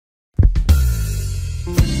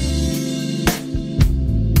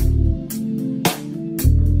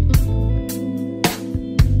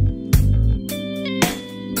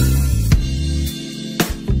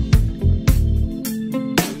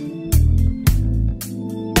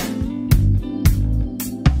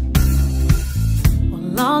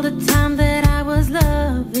All the time that I was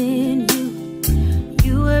loving you,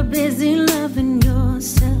 you were busy loving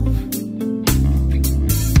yourself.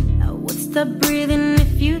 I would stop breathing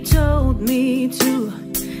if you told me to.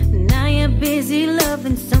 Now you're busy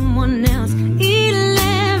loving someone else.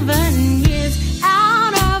 11 years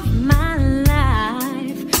out of my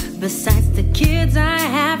life. Besides the kids, I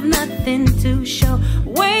have nothing to show.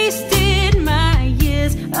 Wasted my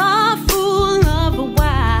years, a fool of a wife.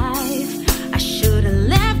 I should have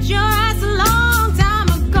left your ass a long time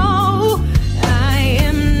ago. I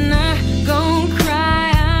am not gonna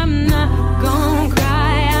cry, I'm not gonna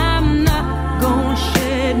cry, I'm not gonna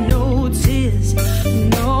shed no tears.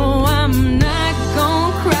 No, I'm not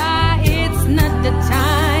gonna cry, it's not the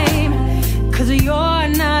time. 'Cause you're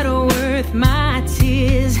not worth my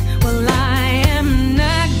tears. Well, I am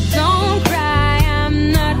not gonna cry, I'm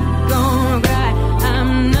not gonna cry,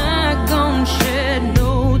 I'm not gonna shed no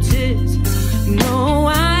tears. No, I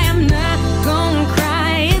am not gonna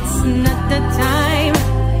cry, it's not the time.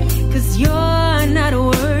 'Cause you're not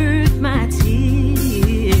worth my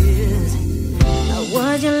tears. I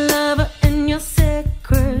was your lover and your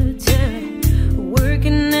secretary,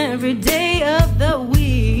 working every day of the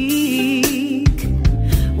week.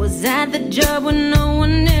 Was at the job when no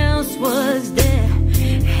one else was there,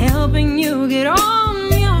 helping you get on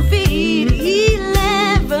your feet.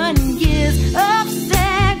 11 years of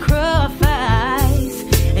sacrifice,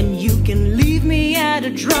 and you can leave me at a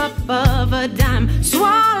drop of a dime.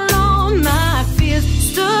 Swallowed my fears,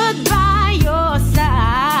 stood by your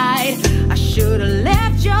side. I should have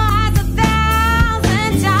left your eyes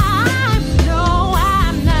 1,000 times. No,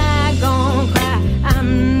 I'm not gonna cry,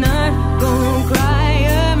 I'm not gonna cry,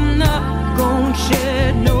 I'm not gonna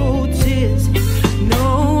shed no tears. No,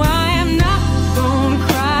 I am not gonna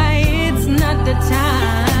cry, it's not the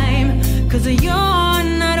time. 'Cause you're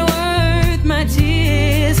not worth my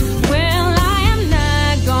tears. Well, I am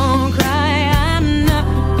not gonna cry, I'm not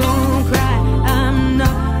gonna cry, I'm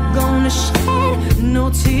not gonna shed no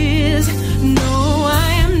tears. No, I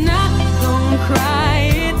am not gonna cry,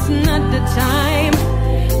 it's not the time.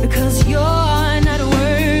 Because you're not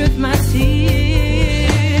worth my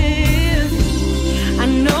tears. I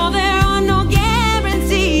know there are no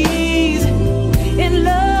guarantees. In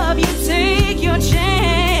love you take your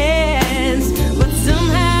chance, but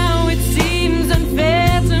somehow it seems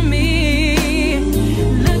unfair to me.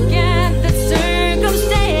 Look at the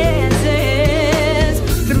circumstances,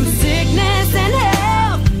 through sickness and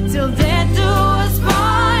health, till death do us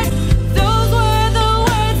part. Those were the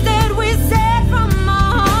words that we said from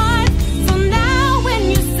our heart. So now when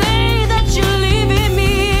you say that you're leaving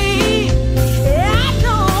me, I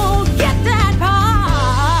don't get that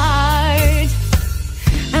part.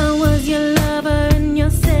 I was your lover and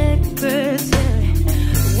your secretary,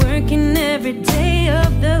 working every day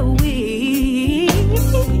of the week.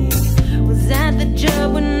 Was at the job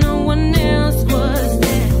when no one else was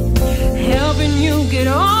there, helping you get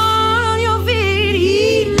on your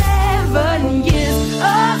feet. 11 years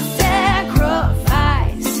of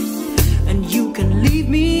sacrifice, and you can leave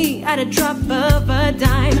me at a drop of a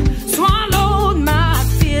dime. Swallowed my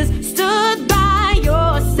fears, stood by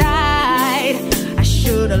your side. I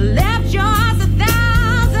should have left your eyes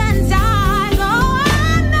 1,000 times. Oh,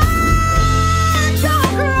 I'm not gonna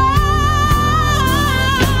cry.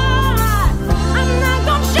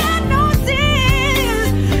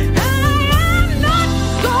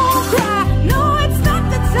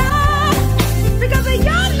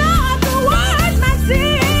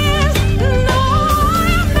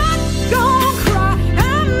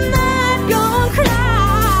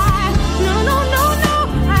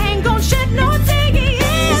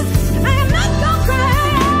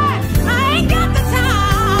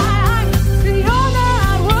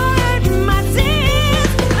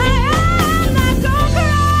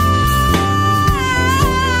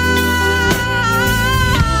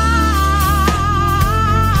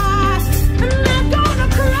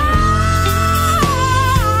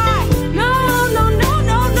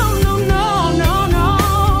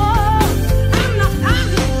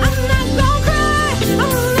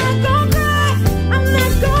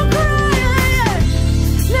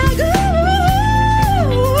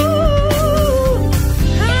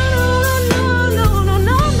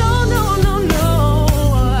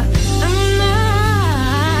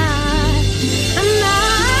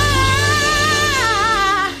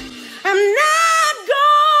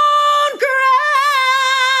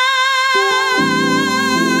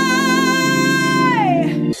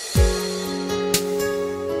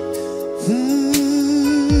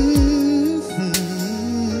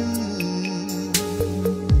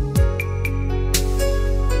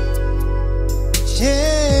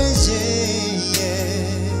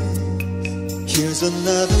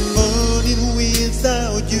 another morning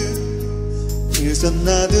without you. Here's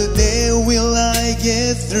another day, will I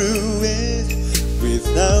get through it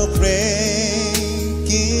without breaking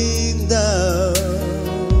down?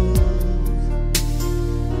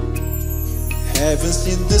 Haven't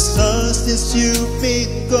seen the sun since you've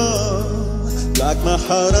been gone. Like my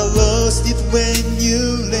heart, I lost it when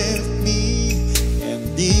you left me,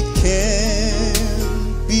 and it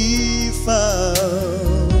can't be found.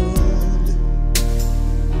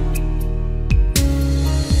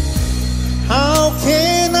 How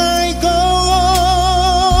can I go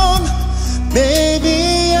on?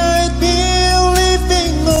 Maybe I'd be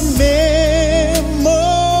living on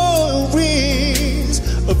memories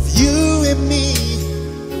of you and me.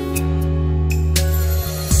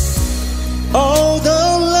 All the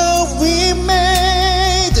love we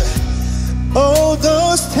made, all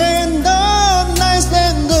those tender nights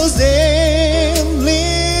and those endless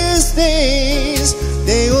days,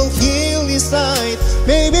 they all heal inside.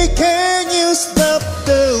 Baby, can you stop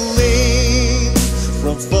the rain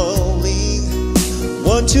from falling?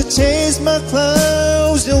 Won't you chase my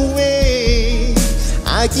clouds away?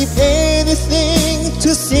 I give anything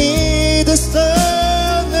to see the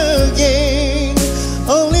sun again.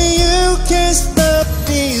 Only you can stop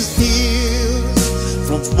these tears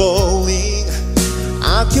from falling.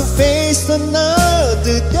 I can face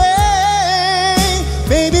another day.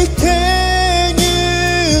 Baby, can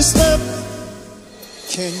you stop?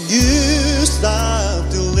 Can you stop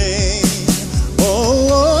the rain?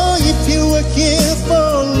 Oh, if you were here for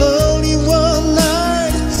only one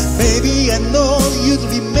night, baby, I know you'd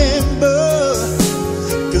remember.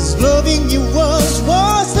 'Cause loving you was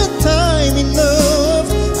the time enough.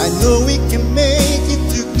 I know we can make it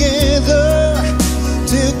together,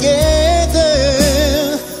 together.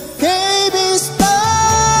 Baby,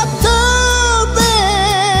 stop the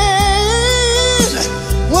rain.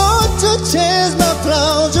 Want to chase my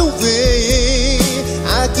clouds away.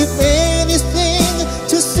 I'd give anything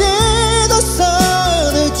to see the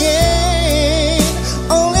sun again.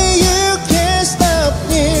 Only you can stop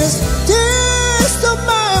this tears of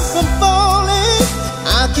mine from falling.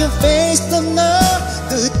 I can face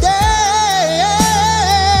another day.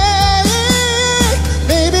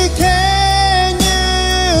 Baby, can you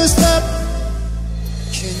stop?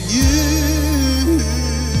 Can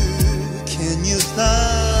you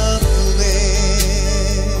stop the rain?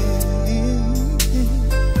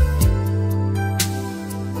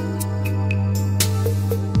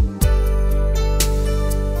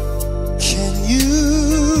 Can you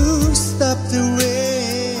stop the rain?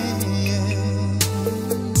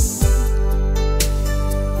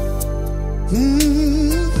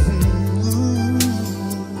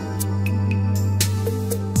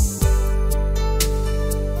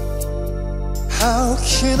 How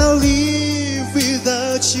can I live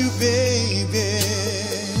without you, baby?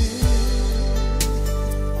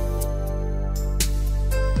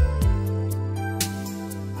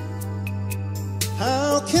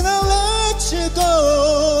 How can I let you go?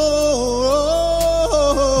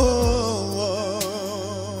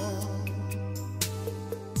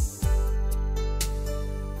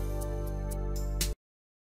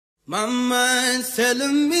 My mind's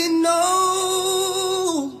telling me no,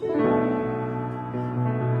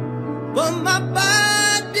 but my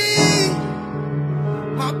body's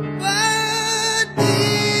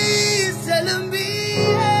telling me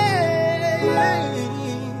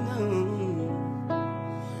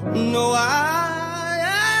no, I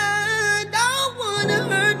don't wanna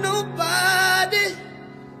hurt nobody.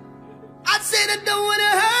 I said I don't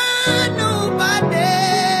wanna hurt nobody.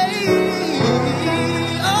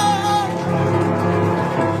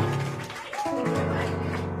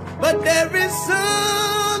 But there is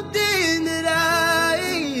something that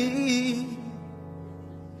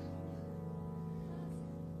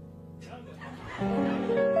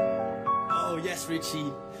oh yes,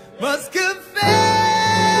 Richie, must confess.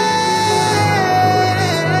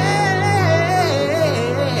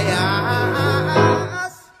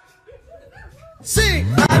 Sing,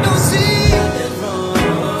 I don't see it wrong.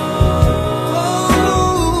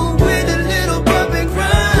 Oh, with a little bump and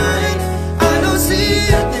grind, I don't see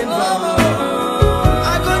nothing wrong.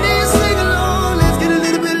 I gonna need to sing along. Let's get a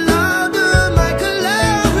little bit louder. Michael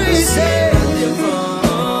Larry said nothing wrong.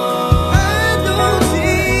 I don't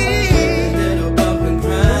see a little bump and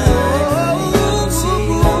grind. I don't see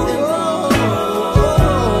nothing wrong.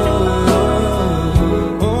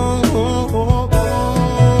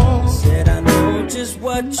 Said I know just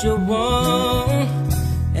what you want,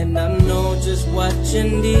 and I know just what you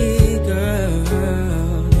need, girl.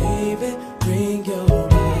 Baby, bring your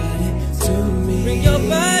body to me. Bring your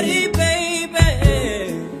body, baby.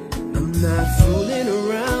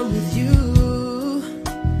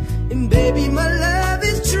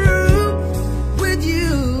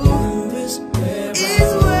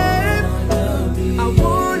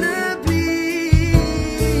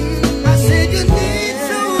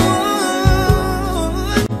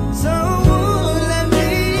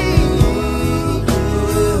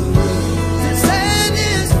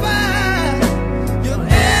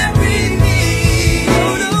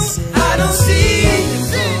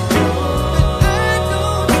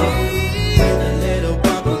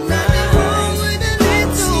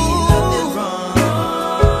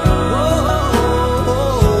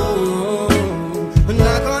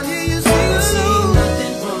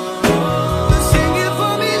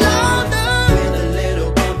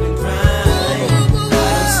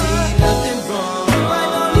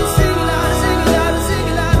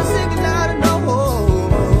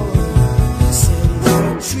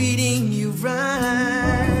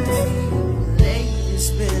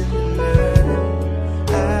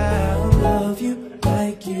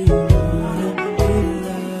 like you wanna be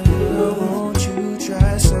loved. Won't you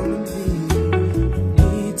try something new? No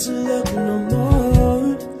need to look no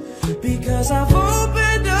more, because I've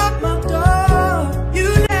opened up my door. You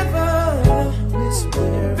never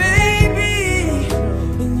whisper, baby,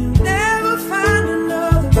 and you never find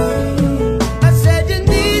another me. I said you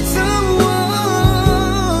need someone,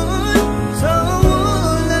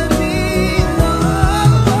 someone like me,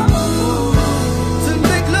 to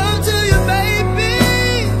make love to you, baby,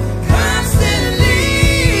 constantly.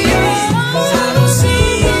 'Cause I don't see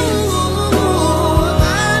you,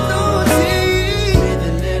 I don't see with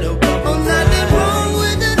a little bubble. Nothing wrong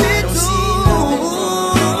with the little.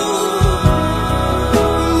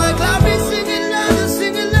 Like I'll be singing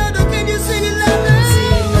louder, can you sing it louder?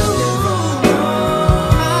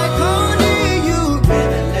 I can't hear you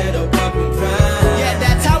with a little bubble cry. Yeah,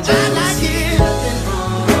 that's how I like it.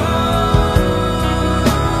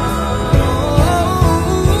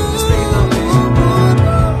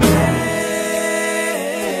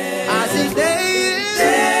 I said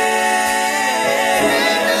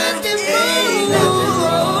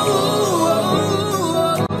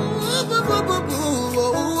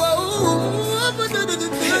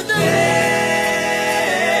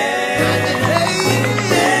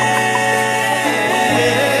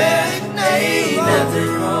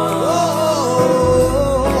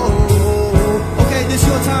okay, this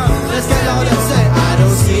your time. Let's get all that say. I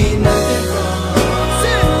don't see nothing wrong.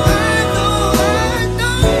 I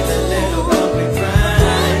know. With a little bubble cry.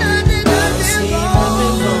 Nothing wrong.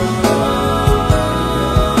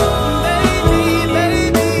 Baby.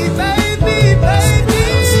 I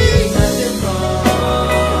don't see nothing wrong.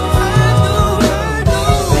 I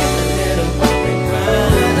know. With a little bubble cry.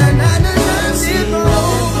 Nothing wrong.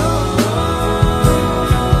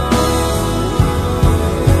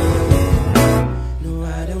 No,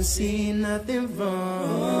 I don't see nothing wrong.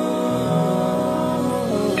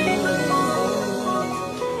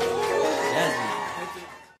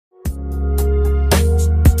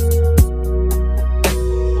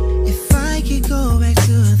 If I could go back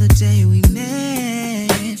to the day we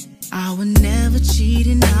met, I would never cheat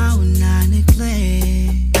and I would not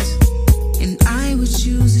neglect, and I would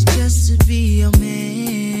choose it just to be your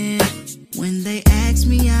man. When they ask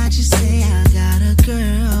me, I just say I got a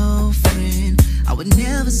girlfriend. I would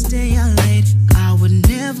never stay out late, I would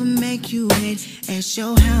never make you wait at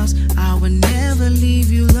your house, I would never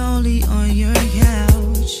leave you lonely on your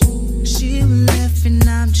couch. She was left and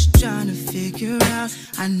I'm just trying to figure out.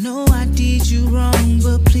 I know I did you wrong,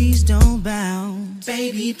 but please don't bounce.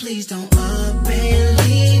 Baby, please don't up and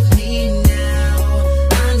leave me now.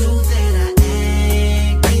 I know that I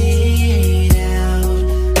acted out,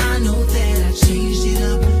 I know that I changed it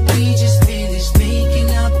up. We just finished making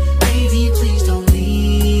up. Baby, please don't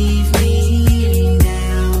leave me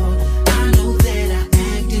now. I know that I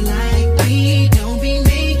acted like we don't be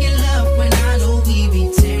making love when I know we be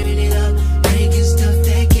tearing it up, making stuff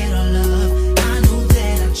that get our love. I know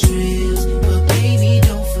that I tripped, but baby,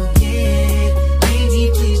 don't forget. Baby,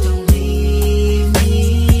 please don't leave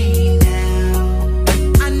me now.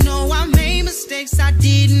 I know I made mistakes, I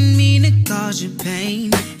didn't mean to cause you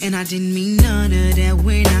pain, and I didn't mean none of that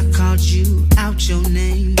when I called you out your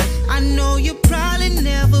name. I know you'll probably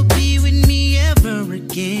never be with me ever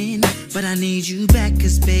again, but I need you back,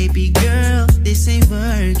 'cause baby girl, this ain't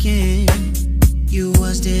working. You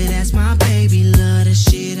was dead as my baby, love the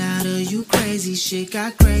shit out of you. Crazy shit,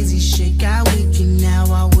 got crazy shit, got wicked. Now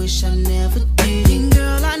I wish I never did. And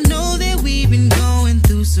girl, I know that we've been going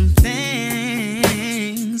through some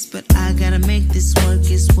things, but I gotta make this work,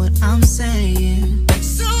 is what I'm saying.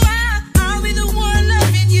 So I'll be the one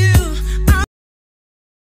loving you.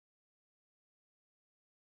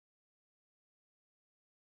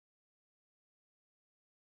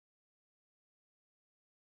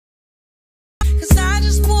 Cause I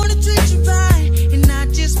just wanna treat you right, and I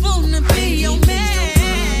just wanna be your man.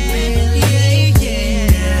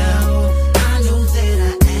 Yeah. I know that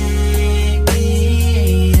I am.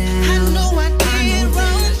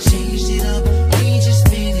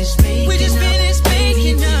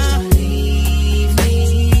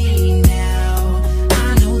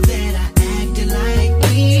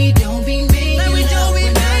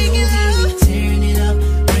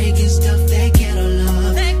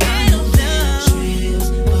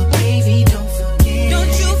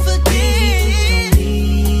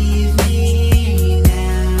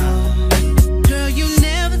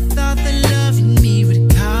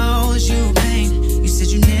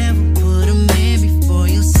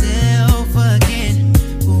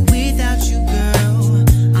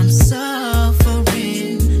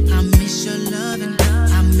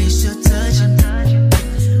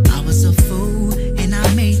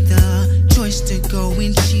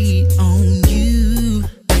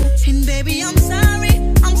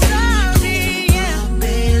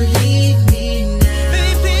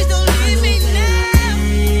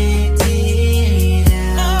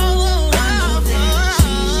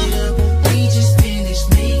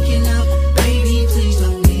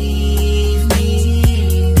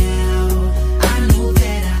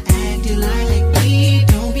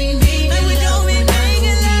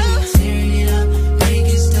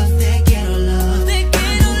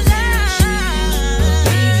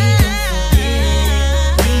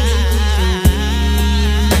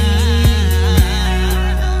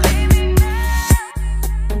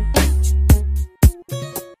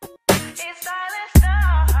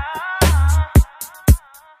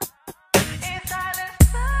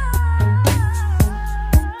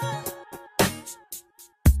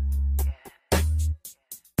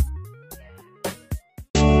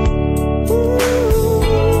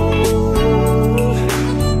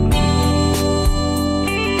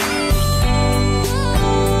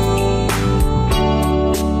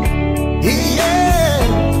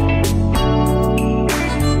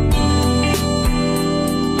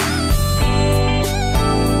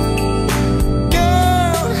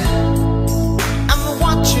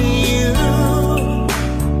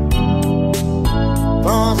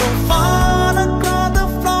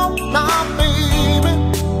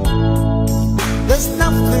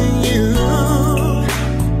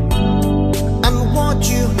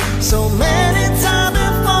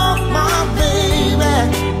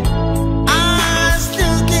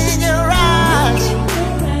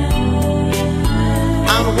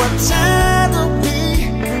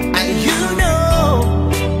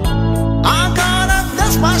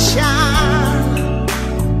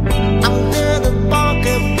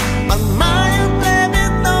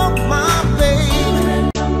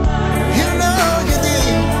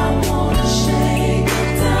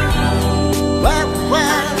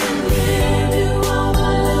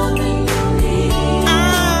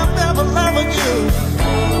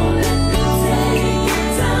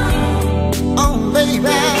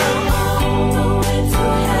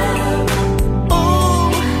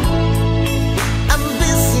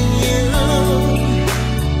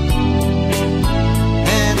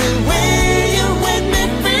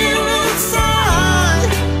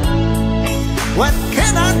 What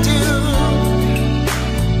can I do?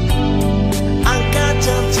 I got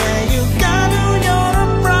to tell you, God, you're a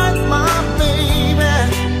bright, my baby.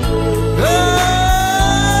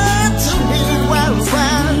 Good to me, well,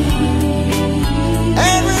 well.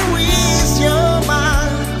 Every week's you're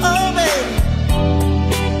mine, oh baby.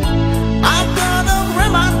 I've got a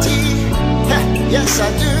remedy, yes I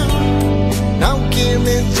do. Now give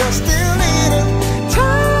me just a little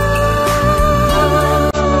time.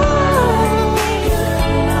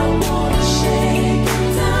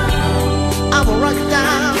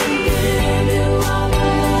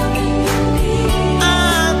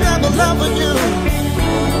 Loving you,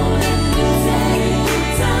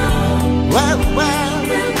 well, well,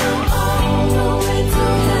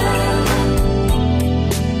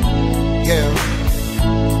 girl,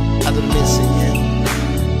 I done missing you.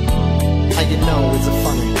 How you know it's a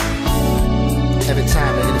funny? Every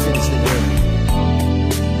time I get to finish the day,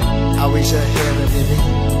 I wish I had a baby.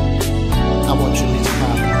 I want you to reach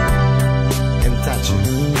out and touch you.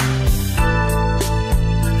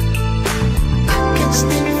 I can't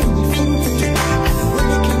stand it.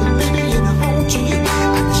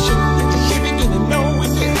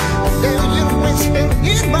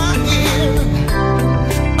 In my ear,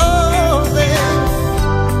 oh there,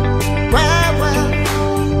 well, well.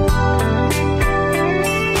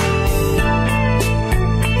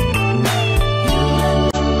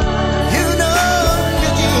 You know you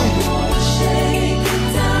did.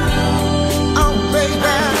 Oh baby,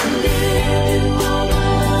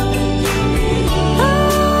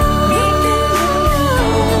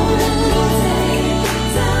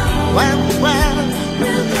 well, well.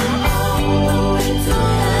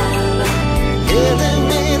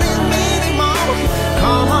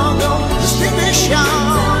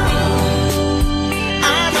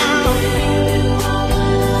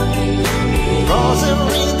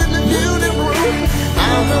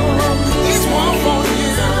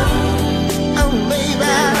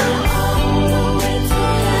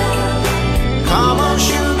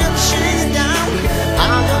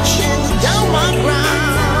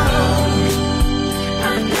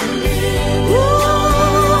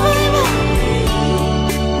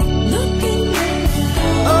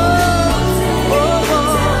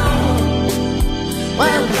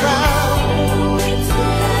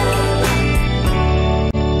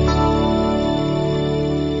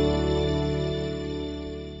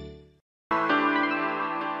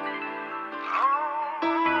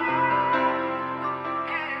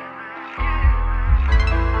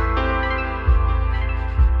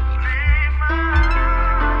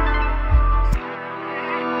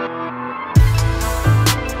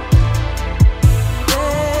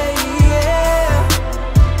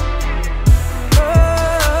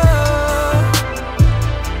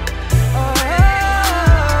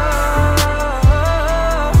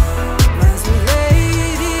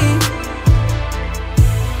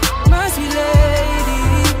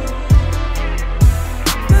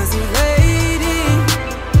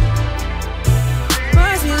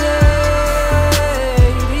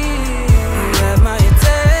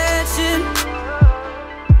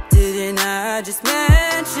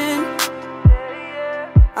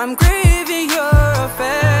 I'm craving your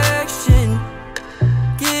affection.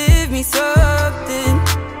 Give me something,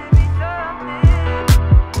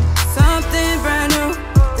 something brand new.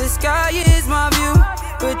 The sky is my view,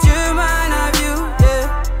 but you're mine, I view, yeah.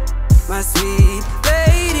 My sweet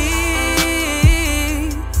lady,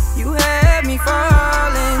 you had me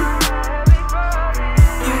falling.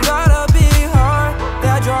 You got a big heart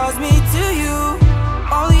that draws me to you.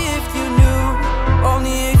 Only if you knew,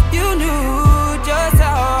 only if you knew just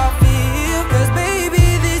how I feel. 'Cause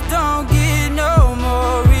baby, this don't get no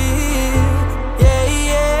more real. Yeah,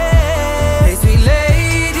 yeah. Hey sweet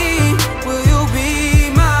lady, will you be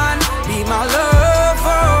mine? Be my love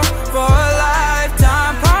for a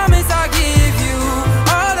lifetime. Promise I'll give you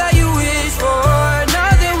all that you wish for.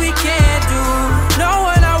 Nothing we can't do,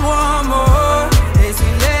 knowing I want more. Hey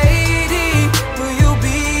sweet lady, will you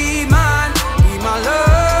be mine? Be my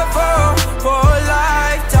love for a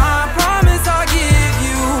lifetime. Promise I'll give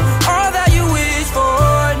you all that you wish for.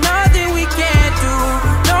 Nothing we can't do,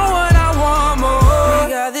 knowing I want more.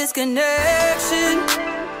 We got this connection,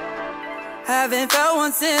 haven't felt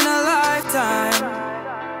once in a lifetime.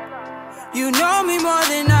 You know me more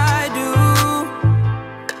than I do,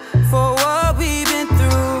 for what we've been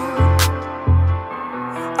through.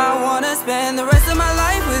 I wanna spend the rest of my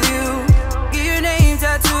life with you. Get your name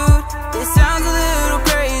tattooed. It sounds a little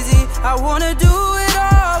crazy. I wanna do it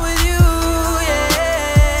all with you,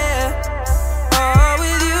 yeah. All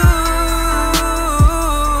with you.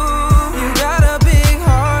 You got a big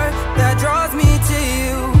heart that draws me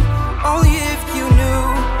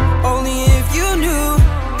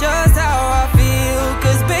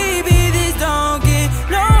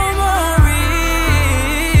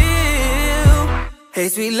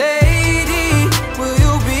lady, will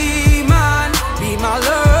you be mine? Be my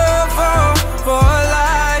love for a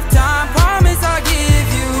lifetime. Promise I'll give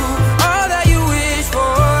you all that you wish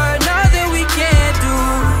for. Nothing we can't do,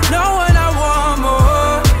 no one I want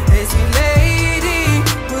more. Hey sweet lady,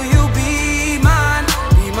 will you be mine?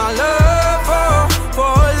 Be my love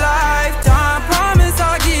for a lifetime. Promise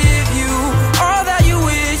I'll give you all that you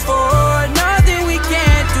wish for. Nothing we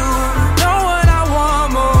can't do, no one I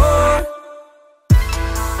want more.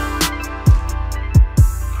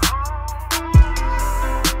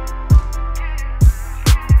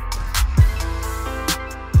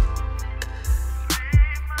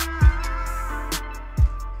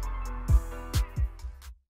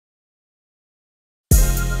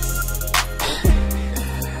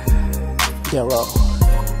 Yeah, well,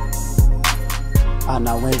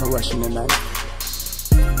 now we ain't gonna rush in tonight.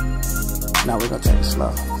 Now we're gonna take it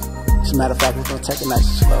slow. As a matter of fact, we're gonna take it nice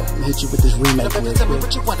and slow. And hit you with this remake real quick. Tell me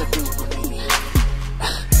what you wanna do with me.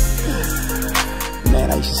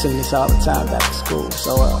 Man, I used to sing this all the time back in school,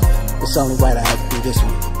 so it's only right I had to do this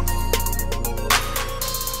one.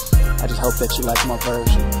 I just hope that you like my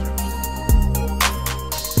version.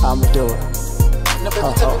 I'ma do it.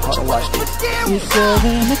 Hold on, watch this. It's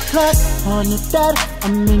 7 o'clock on the dot.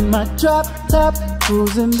 I'm in my drop top,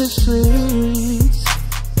 cruising the streets.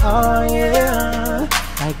 Oh yeah,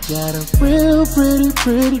 I got a real pretty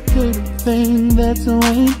thing that's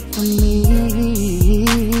waiting for me.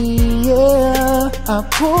 Yeah, I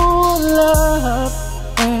pull up,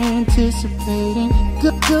 anticipating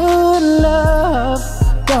good love.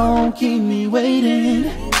 Don't keep me waiting.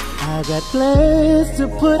 I got plans to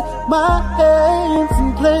put my hands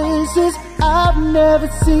in places I've never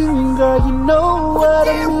seen, girl, you know what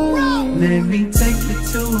I mean. Let me take you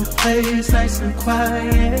to a place nice and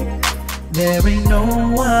quiet. There ain't no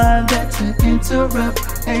one that to interrupt,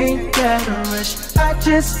 ain't gotta rush. I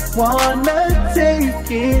just wanna take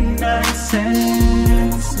it nice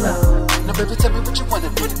and slow. Now baby, tell me what you wanna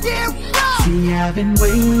do. See, I've been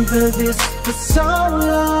waiting for this for so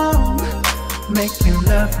long. Making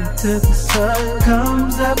love until the sun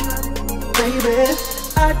comes up, baby.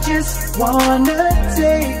 I just wanna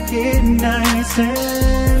take it nice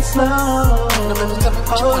and slow.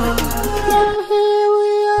 Now here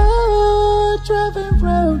we are, driving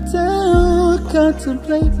round town,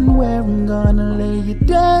 contemplating where I'm gonna lay you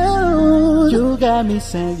down. You got me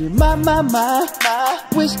saying, my,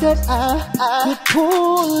 wish that I could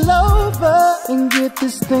pull over and get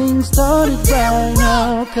this thing started right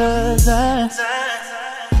now. Cause I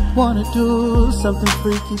wanna do something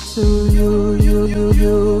freaky to you,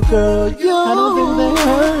 girl, you. I don't think they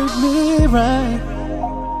heard me right.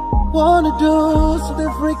 Wanna do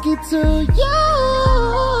something freaky to you.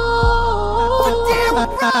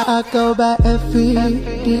 I go by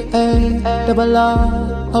F-E-D-A-R-R-O.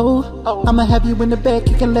 I'ma have you in the bed,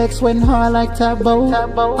 kicking legs, sweating hard like Tybo.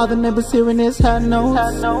 All the neighbors hearing is high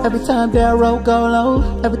notes. Every time their roll go low,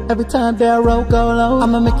 every time their roll go low.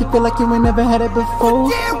 I'ma make you feel like you ain't never had it before.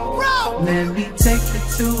 Let me take you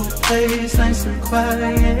to a place nice and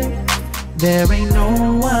quiet. There ain't no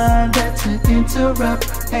one that to interrupt,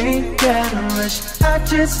 ain't gotta rush. I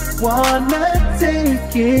just wanna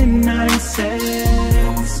take it nice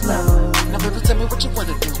and slow. Now baby, tell me what you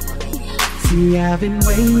wanna do. See, I've been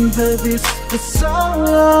waiting for this for so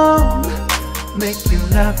long. Making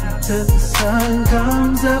love until the sun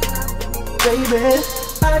comes up, baby.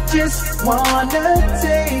 I just wanna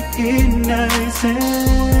take it nice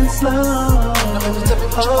and slow. Now baby, tell me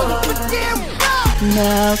what you wanna do.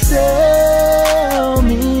 Now tell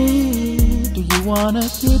me, do you wanna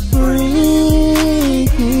get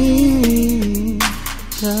freaky?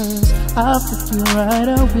 Cause I'll freak you right, I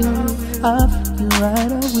will. I'll freak you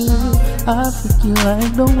right, I will. I'll freak you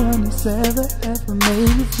like no one has ever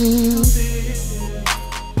made you feel.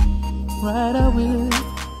 Right, I will.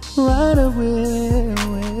 Right, I will.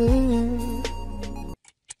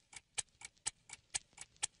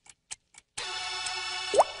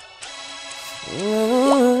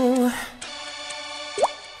 Ooh.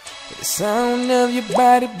 The sound of your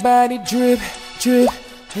body drip,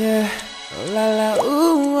 yeah. La la,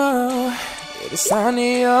 ooh, oh. The sound of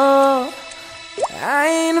your, I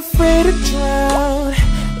ain't afraid to drown.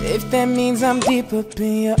 If that means I'm deep up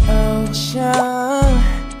in your ocean.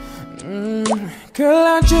 Girl,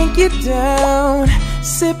 I'll drink you down,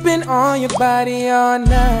 sipping on your body all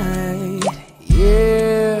night,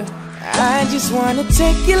 yeah. I just wanna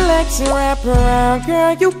take your legs and wrap around.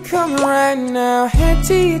 Girl, you come right now, head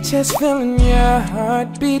to your chest, feeling your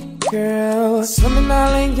heartbeat. girl. Swimming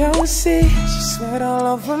all in your sea, she sweat all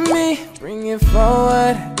over me. Bring it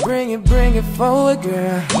forward, bring it forward,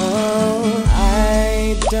 girl. Oh,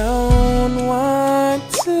 I don't want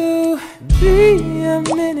to be a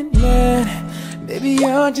minute man. Baby,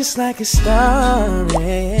 you're just like a star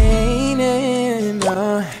raining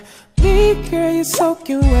on me, girl, you're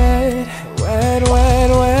soaking wet, wet, wet,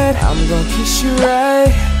 wet. I'm gonna kiss you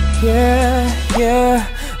right, yeah, yeah.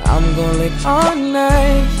 I'm gonna lick all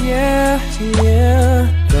night, yeah,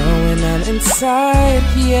 yeah. Going on inside,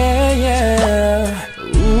 yeah, yeah.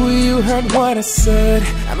 Ooh, you heard what I said.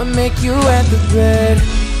 I'ma make you at the bed,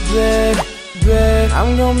 bed, bed.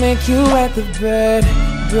 I'm gonna make you at the bed,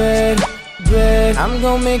 bed, bed. I'm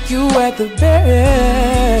gonna make you at the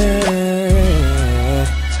bed.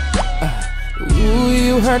 Ooh,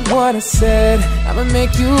 you heard what I said. I'ma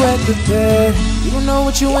make you at the bed. You don't know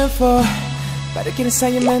what you went for. Better get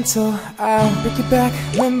inside your mental. I'll break your back,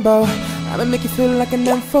 limbo. I'ma make you feel like an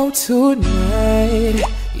info tonight.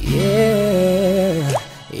 Yeah,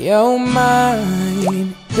 you're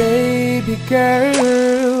mine, baby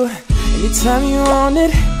girl. Anytime you want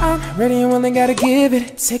it, I'm ready and willing, gotta give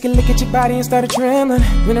it. Take a look at your body and start trembling.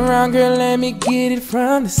 Been around, girl, let me get it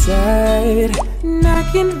from the side. And I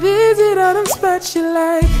can visit all them spots you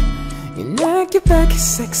like. Your neck, your back, your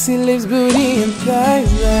sexy lips, booty, and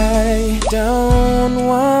thighs. I don't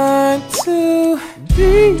want to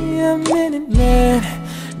be a minute man.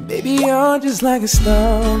 Baby, you're just like a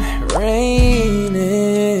stone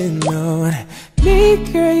raining on me,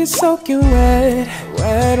 girl, you're soaking wet,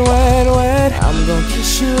 wet, wet, wet. I'm gonna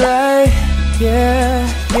kiss you right, yeah,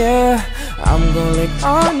 yeah. I'm gonna lick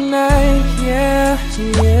all night, yeah,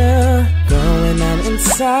 yeah. Going on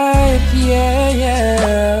inside, yeah,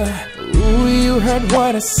 yeah. Ooh, you heard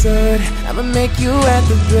what I said. I'ma make you at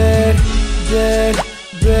the bed, bed,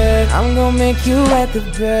 bed. I'm gonna make you at the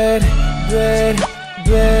bed, bed,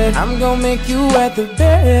 bed. I'm gonna make you at the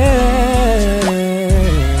bed.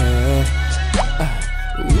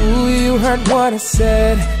 Ooh, you heard what I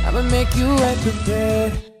said. I'ma make you at the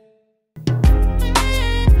bed.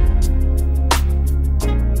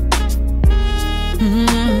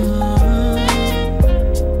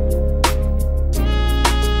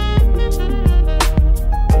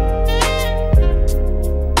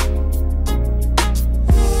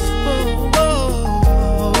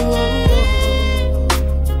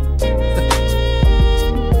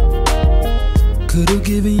 Could've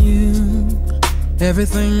given you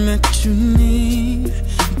everything that you need,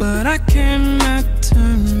 but I cannot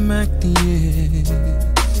turn back the years.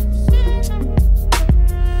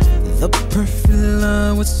 The perfect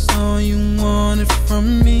love was all you wanted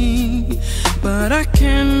from me, but I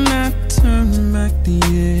cannot turn back the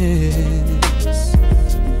years.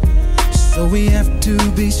 So we have to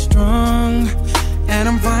be strong, and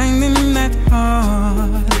I'm finding that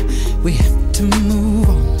hard. We have to move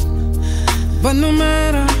on, but no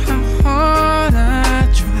matter how hard I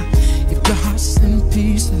try, if your heart's in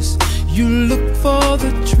pieces, you look for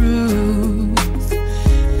the truth.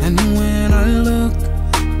 And when I look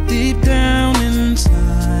deep down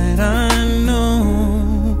inside, I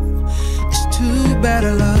know it's too bad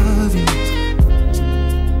I love you.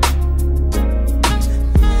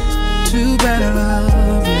 Too bad I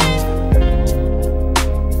love you.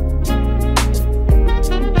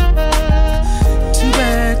 Too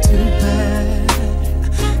bad, too bad.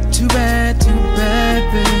 Too bad,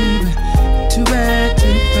 baby. Too bad,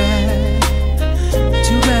 too bad.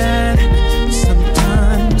 Too bad.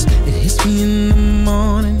 Sometimes it hits me in the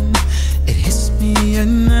morning, it hits me at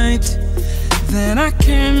night, that I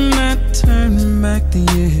cannot turn back the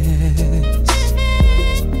years.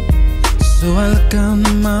 So I look out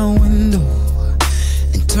my window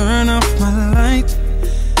and turn off my light,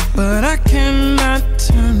 but I cannot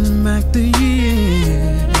turn back the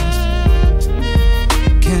years.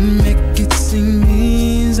 Can't make it seem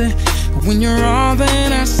easy when you're all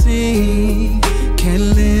that I see.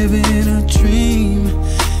 Can't live in a dream,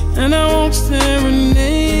 and I won't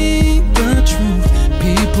serenade the truth.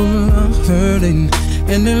 People are hurting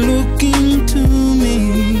and they're looking to me,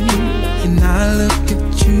 and I look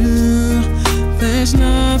at you, there's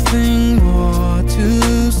nothing more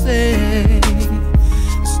to say.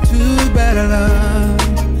 It's too bad I love,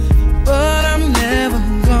 but I'm never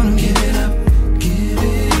gonna give it up. Give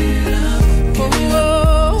it up, give it up.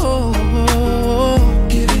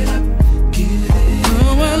 Give it up, give it up.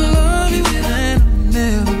 Oh, I love you and I'm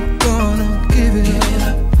never gonna give it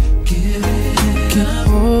up. Give it up. Keep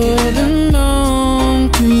holding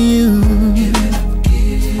on to you. Give it up,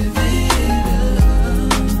 give it up.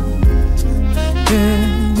 Yeah,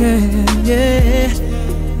 yeah, yeah.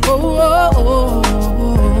 Oh, oh, oh,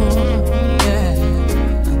 oh.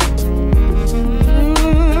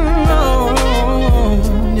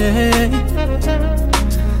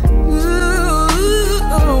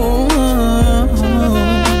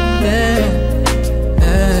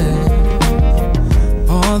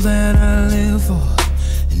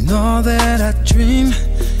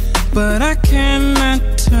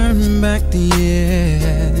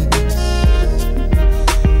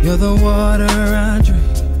 You're the water I drink,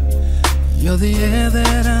 you're the air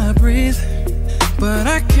that I breathe, but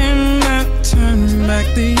I cannot turn back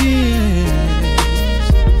the years.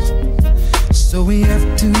 So we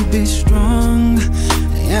have to be strong,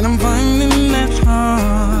 and I'm finding that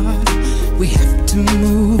hard. We have to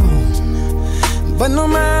move on, but no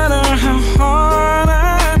matter how hard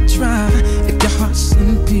I try, if your heart's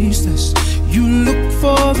in pieces, you look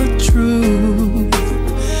for the truth.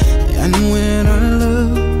 And when I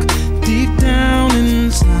look deep down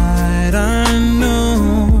inside, I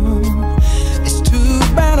know it's too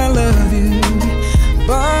bad I love you,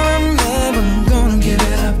 but I'm never gonna give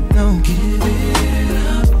it up, no, give it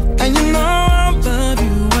up. And you know I love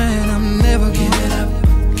you and I'm never give it up,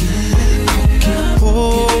 give it up. I'll keep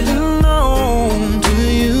holding on to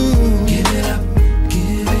you, give it up,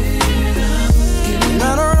 give it up, give it up. No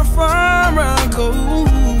matter how far I go,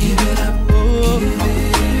 give it up, oh, give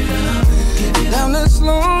it up, give it up. Down this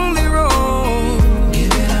lonely road,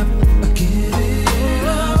 give it up, give it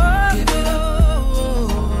up, give it up,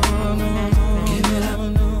 give it up,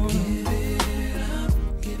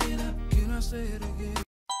 give it up. Can I say it again?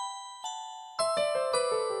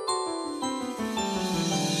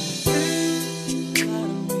 Lie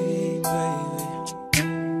to me, baby.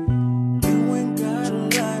 You ain't gotta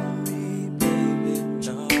lie to me, baby.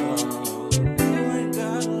 No, you ain't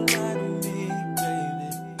gotta lie to me, baby.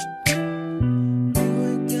 You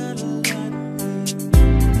ain't gotta lie to me.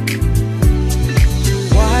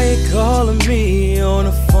 Why you calling me on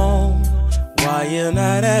the phone? Why you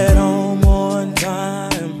not at home on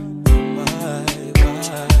time? Why?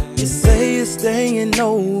 You say you're staying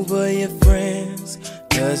over your friends,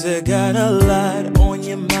 'cause you got a lot on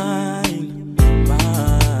your mind.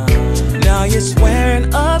 Now you're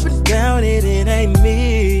swearing up and down it ain't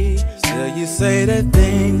me. Still you say that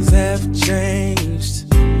things have changed.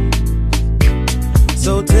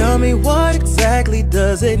 So tell me, what exactly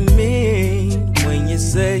does it mean when you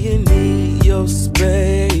say you need your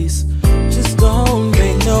space? Just don't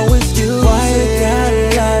make no excuse. Why you gotta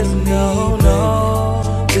lie to me?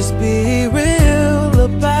 No, just be real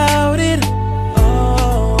about it.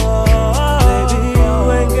 Baby, you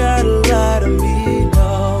ain't gotta lie to me,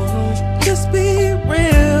 no. Just be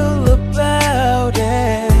real about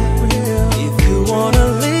it. If you wanna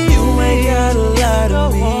leave, you ain't gotta lie to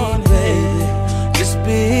me, baby. Just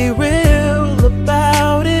be real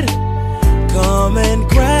about it. Come and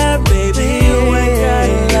grab, baby. You ain't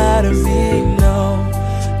gotta lie to me, no.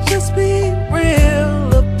 Just be real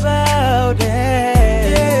about it.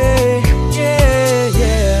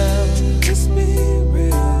 Yeah. Just be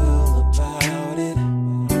real about it.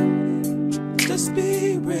 Just be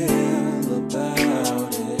real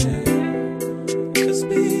about it. Just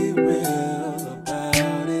be real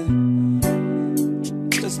about it.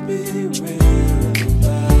 Just be real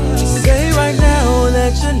about it. Say right now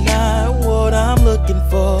that you're not what I'm looking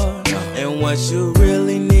for, and what you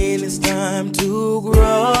really need is time to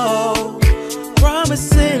grow.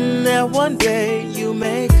 Promising that one day you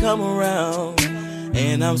may come around,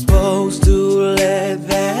 and I'm supposed to let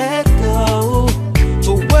that go.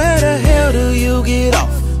 But where the hell do you get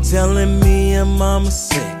off telling me your mama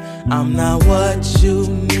said I'm not what you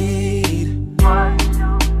need?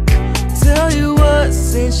 Tell you what,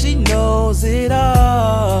 since she knows it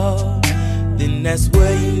all, then that's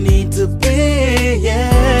where you need to be,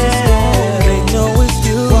 yeah. Just don't make no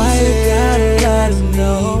excuse. Why you gotta lie to me?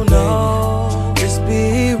 No. Just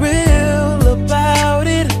be real about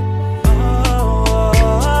it.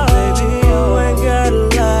 Baby, you ain't gotta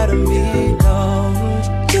lie to me, no.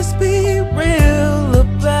 Just be real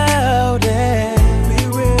about it. Be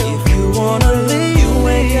real. If you wanna leave, you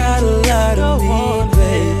ain't gotta lie to me,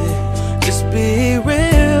 baby. Just be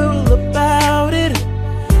real about it.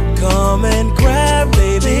 Come and grab,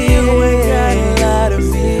 baby. You ain't gotta lie to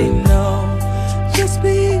me, no. Just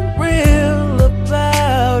be real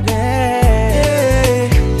about it.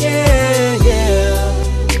 Yeah.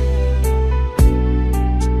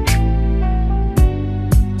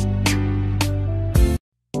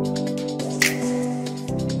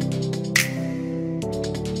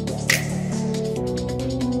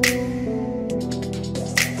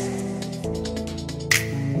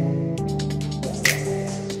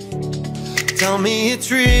 Tell me it's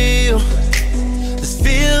real, this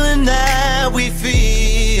feeling that we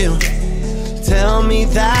feel. Tell me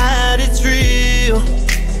that it's real.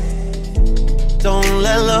 Don't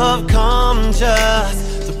let love come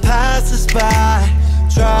just to pass us by.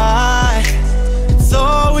 Try, it's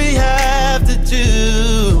all we have to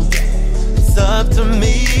do. It's up to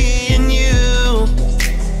me and you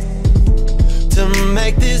to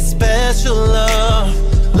make this special love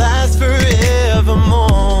last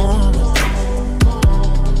forevermore.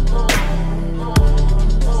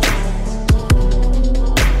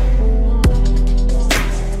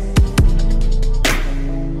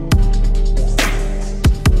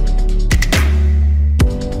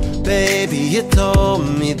 You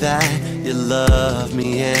told me that you love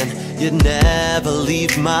me and you'd never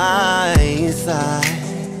leave my side.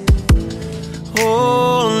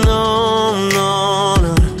 Oh no, no,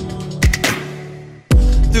 no.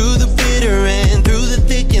 Through the bitter and through the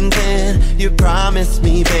thick and thin, you promised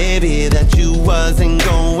me, baby, that you wasn't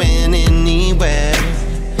going anywhere.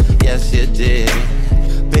 Yes, you did.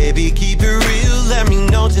 Baby, keep it real, let me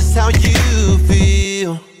know just how you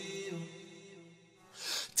feel.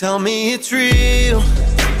 Tell me it's real,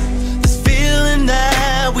 this feeling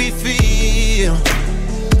that we feel.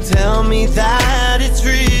 Tell me that it's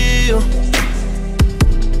real.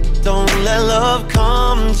 Don't let love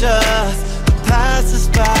come just to pass us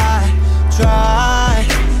by. Try,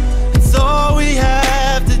 it's all we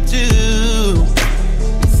have to do.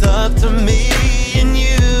 It's up to me and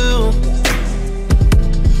you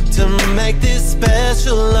to make this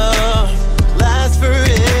special love last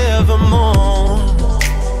forevermore.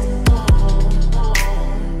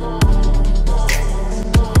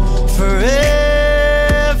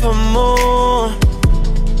 Forevermore.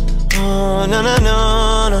 Oh, no, no,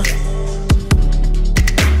 no, no.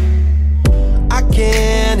 I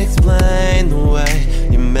can't explain the way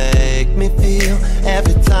you make me feel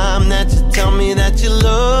every time that you tell me that you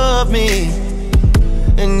love me.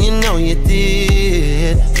 And you know you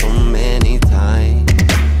did so many times.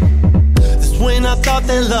 That's when I thought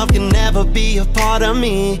that love could never be a part of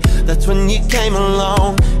me. That's when you came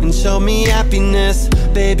along and showed me happiness.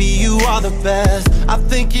 Baby, you are the best. I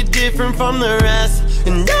think you're different from the rest.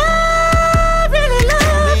 And I really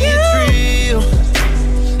love you. It's real,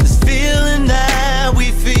 this feeling that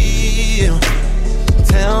we feel.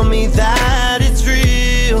 Tell me that it's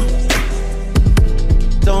real.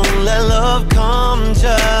 Don't let love come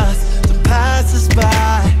just to pass us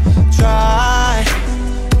by. Try,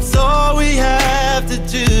 it's all we have to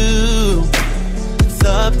do. It's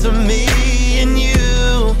up to me and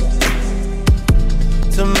you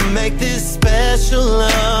to make this special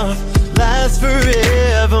love last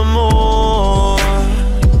forevermore.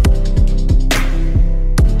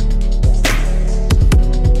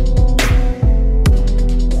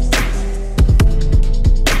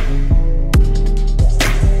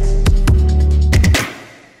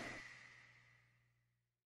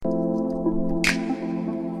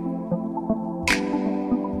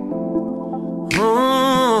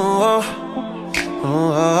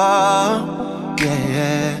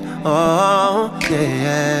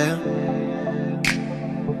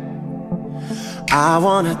 I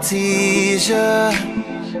wanna tease ya,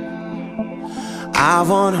 I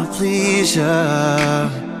wanna please ya,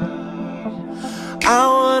 I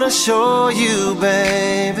wanna show you,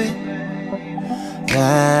 baby,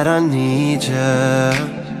 that I need ya.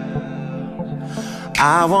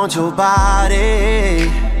 I want your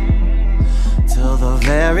body till the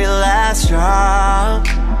very last drop.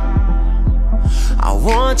 I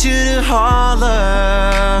want you to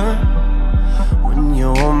holler when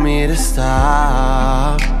you want me to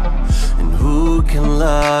stop. And who can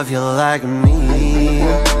love you like me?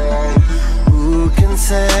 Who can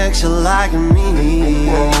sex you like me?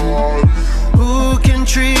 Who can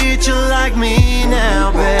treat you like me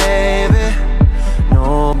now, baby?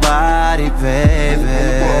 Nobody, baby.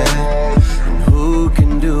 And who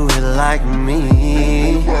can do it like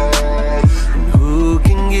me? And who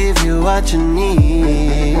can give you what you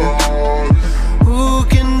need? Who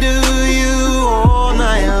can do you all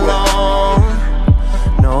night long?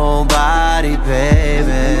 Nobody,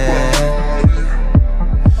 baby.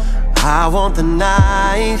 I want the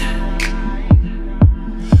night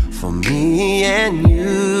for me and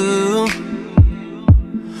you.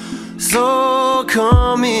 So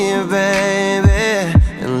come here, baby,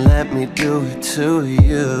 and let me do it to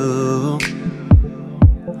you.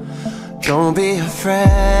 Don't be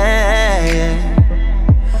afraid,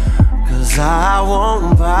 'cause I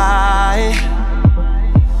won't bite.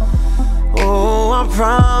 Oh, I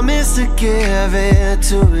promise to give it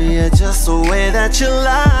to you just the way that you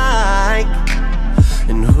like.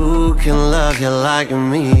 And who can love you like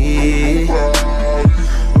me?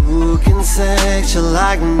 Who can sex you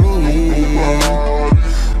like me?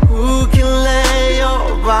 Who can lay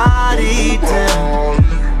your body down?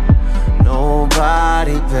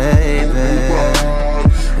 Nobody, baby.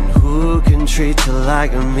 And who can treat you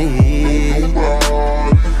like me?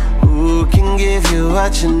 Who can give you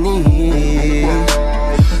what you need?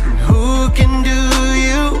 And who can do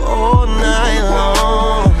you all night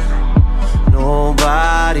long?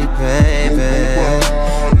 Nobody, baby.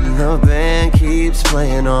 And the band keeps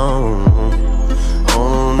playing on.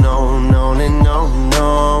 Oh no, no, no, no,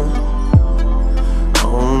 no.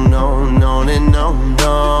 Oh no, no, no, no,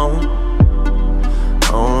 no.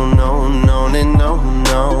 Oh no, no,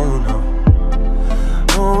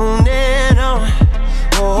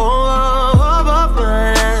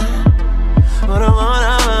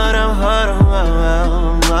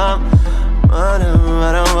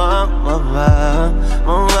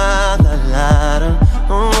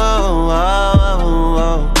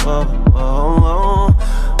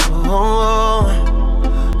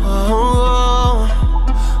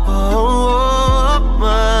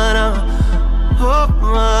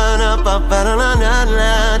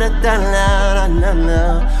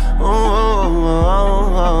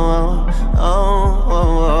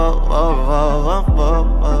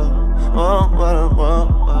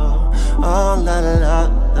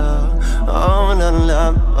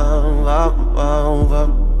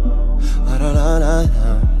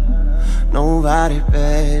 Nobody,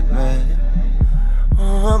 baby.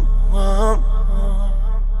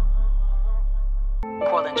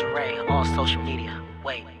 Corlin Jeray, all social media.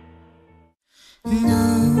 Wait.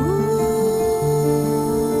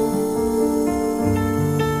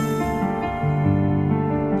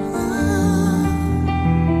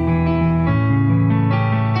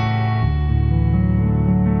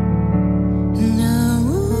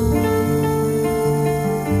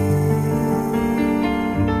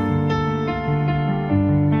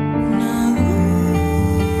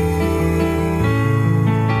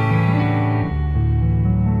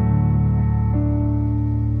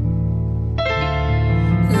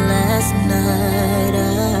 Last night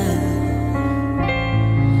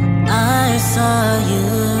I saw you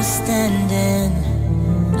standing.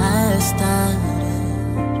 I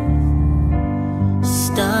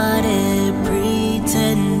started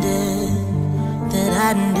pretending that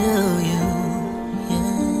I knew you,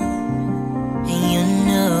 yeah. And you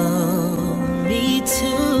know me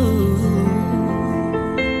too.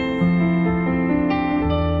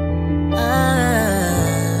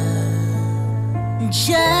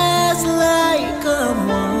 Just like a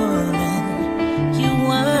woman, you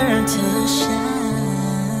weren't too shy,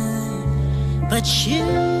 but you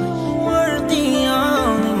weren't the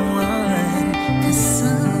only one, 'cause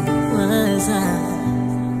so was I.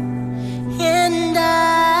 And I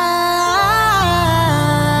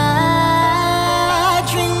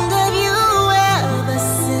dreamed of you ever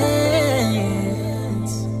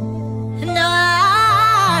since. And now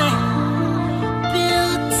I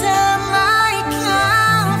built up my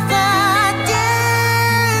confidence.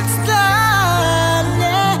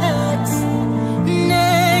 The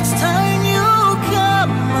next time you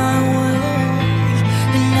come my way,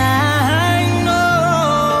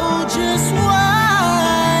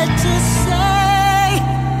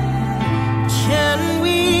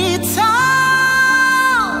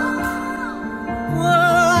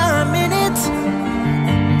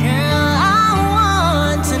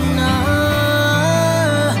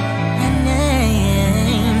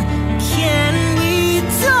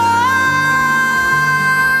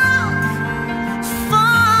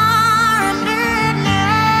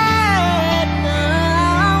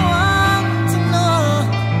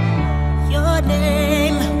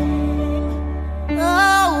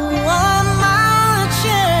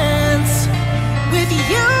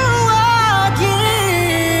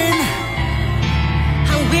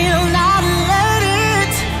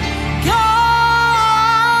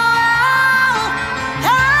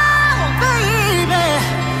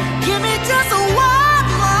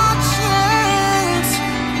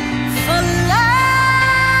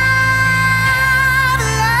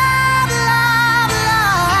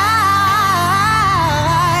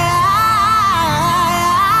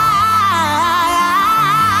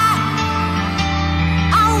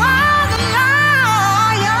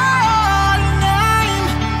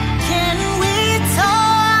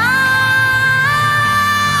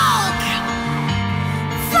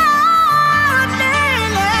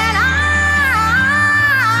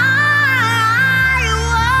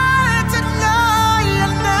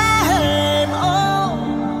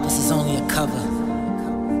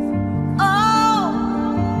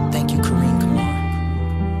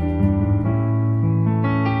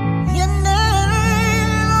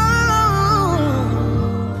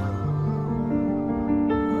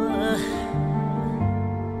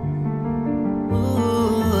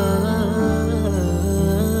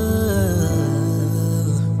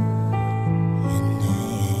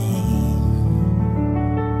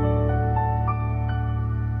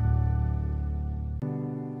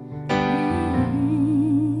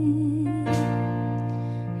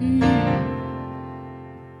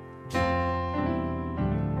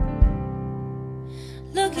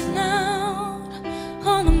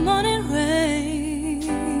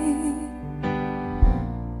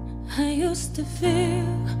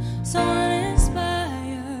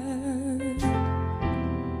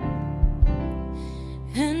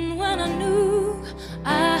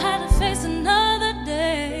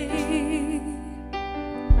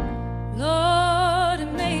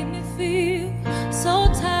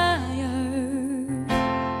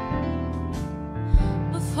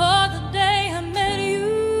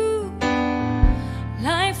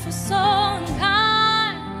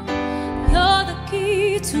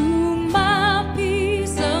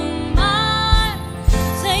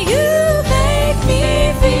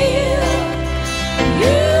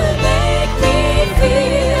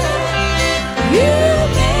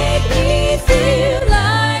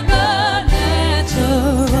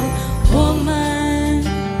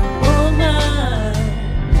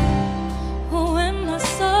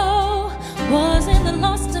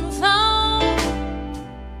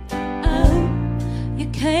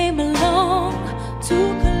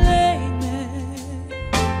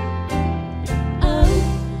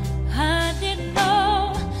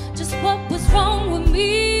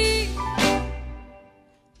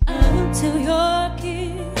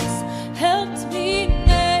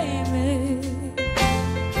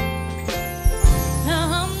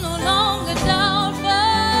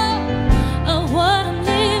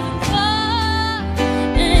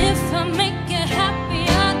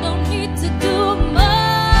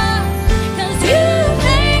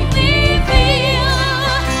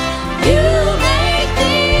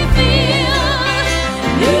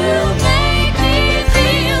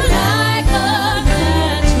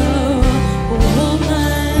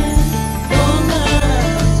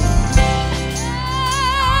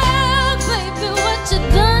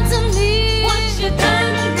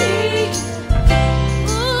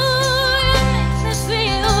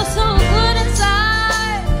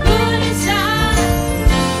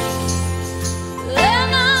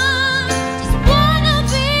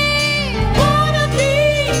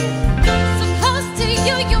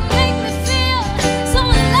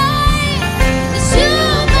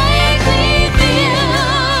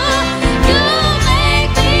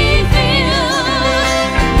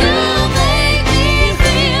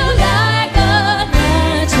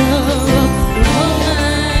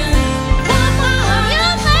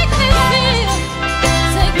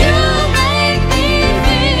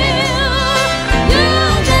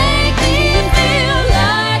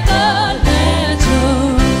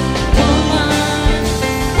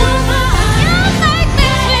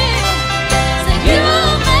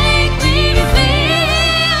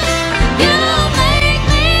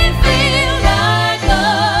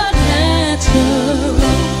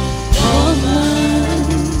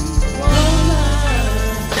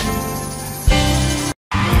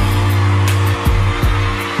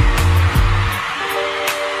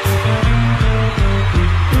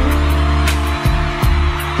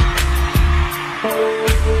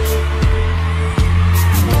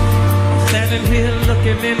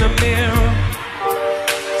 looking in the mirror,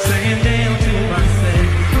 saying damn to myself,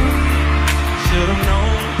 should've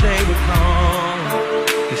known they would come,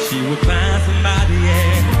 that she would find somebody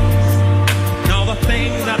else. And all the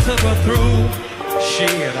things I took her through,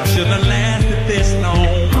 shit, I shouldn't have lasted this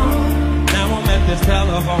long. Now I'm at this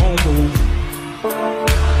telephone booth,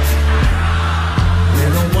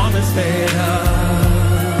 and a woman said,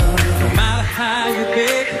 no matter how you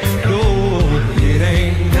get, no, it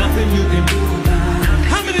ain't nothing you can do.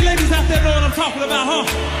 How many ladies out there know what I'm talking about, huh?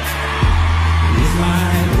 It's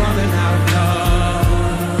like running out of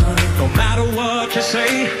love. No matter what you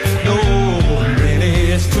say, no, really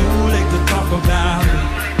it's too late to talk about it.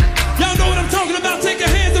 Y'all know what I'm talking about? Take your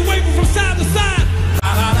hands and wave them from side to side.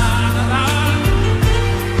 La, la, la, la, la,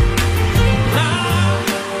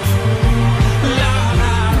 la,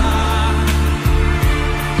 la, la.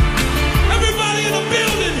 Everybody in the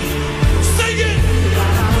building, sing it.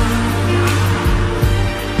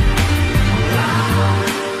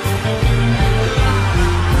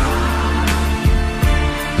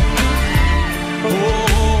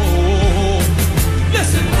 Oh,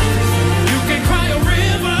 listen, you can cry a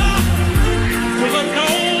river till the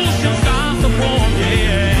ocean starts to form,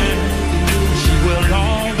 yeah. She will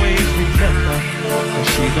always remember that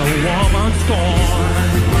she's a woman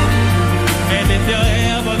scorned. And if you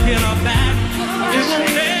ever get her back, it will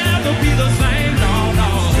never be the same, no, no.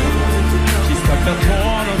 She stuck the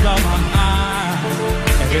corners of her eyes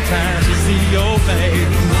every time she see your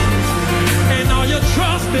face. And all your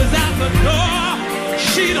trust is out the door.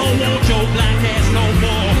 She don't want your black ass no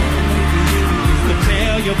more. Used to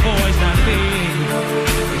tell your boys not me,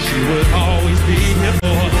 she would always be here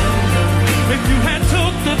for. If you had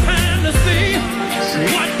took the time to see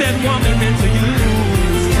what that woman meant to you,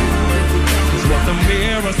 is what the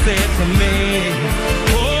mirror said to me.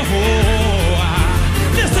 Oh,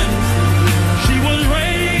 listen, she was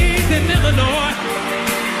raised in Illinois.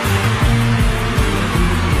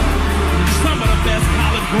 Some of the best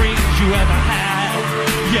collard greens you ever had.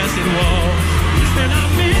 Yes, it was. And I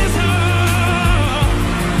miss her.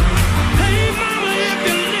 Hey, mama, if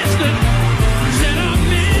you're listening, said I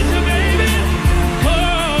miss you, baby.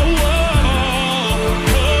 Oh,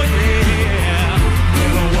 oh, oh, yeah.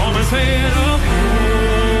 And a woman said, oh.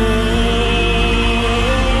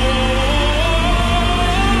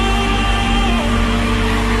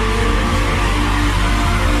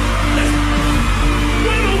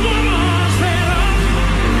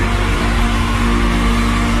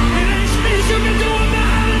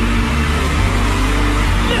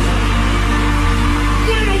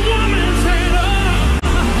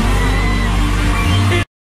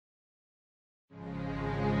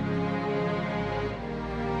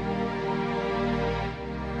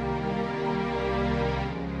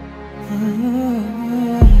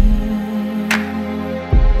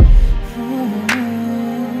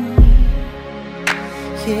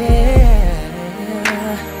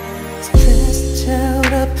 Yeah, stressed out,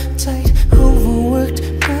 uptight, overworked,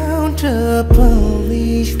 bound up.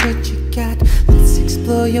 Unleash what you got. Let's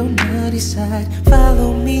explore your nutty side.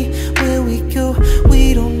 Follow me where we go.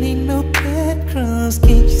 We don't need no breadcrumbs.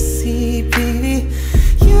 Can't you see, baby?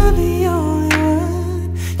 You're the only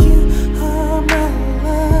one. You are my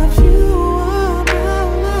love. You are my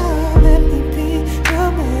love. Let me be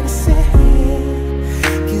your medicine.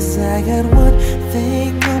 'Cause I got one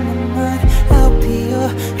thing on my mind. I'll be your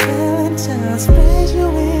Valentine. Spread your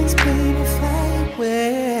wings, baby, fly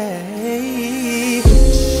away.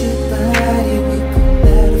 Your body will go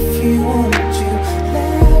loud if you want to,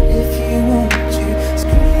 loud if you want to,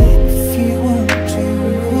 scream if you want to.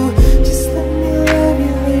 Just let me love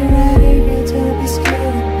you, lay right here, don't be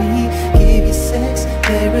scared of me. Give you sex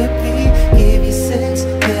therapy, give you sex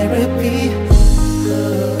therapy.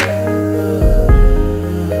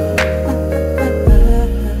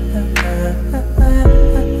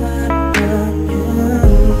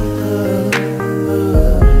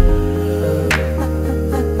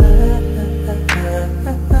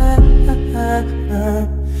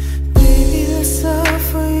 Baby, that's all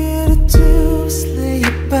for you to do. Just let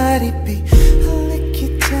your body be. I'll lick you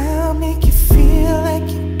down, make you feel like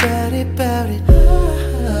you got it, bout it. The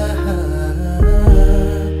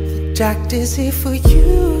doctor's here for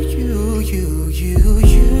you, you.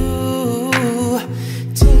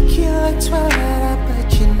 Take you like Twilight, I'll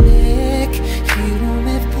bite your neck. You don't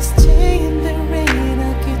have to stay in the rain,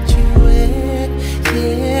 I'll get you wet,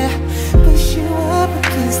 yeah. Push you up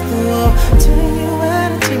against the wall, turn you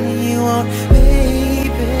out and turn you on,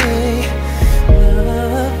 baby.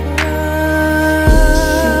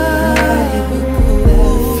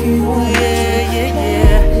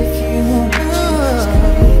 Yeah. If you want to,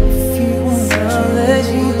 if you want to,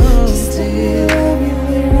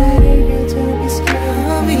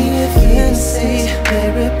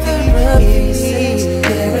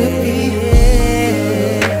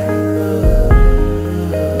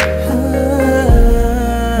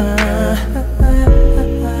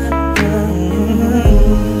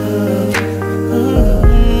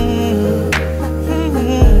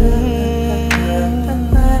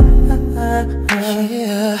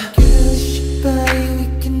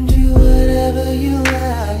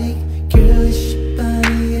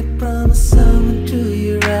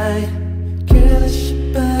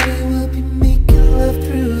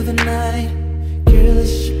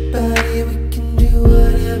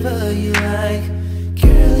 whatever you like.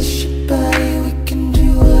 Girl, it's your body, we can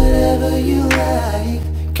do whatever you like.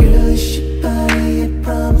 Girl, it's your body, I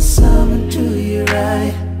promise I'ma do you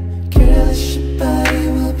right. Girl, it's your body,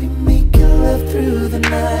 we'll be making love through the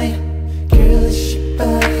night. Girl, it's your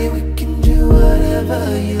body, we can do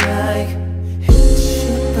whatever you like. It's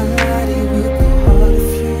your body, we'll go hard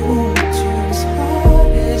if you want to, as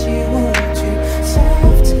hard as you want to,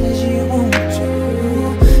 soft as you want to.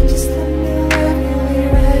 Just let me love you, we're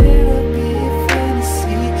ready to be a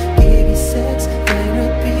fantasy. Give you sex,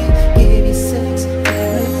 therapy, give you sex,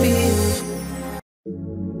 therapy.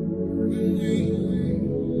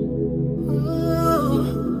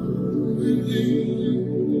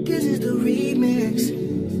 This is the remix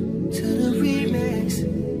to the remix.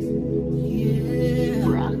 Yeah.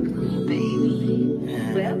 Rock, baby.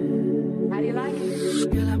 Well, how do you like it?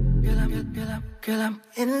 Girl, I'm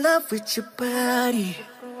in love with your body.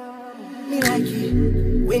 Me like it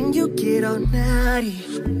when you get all naughty,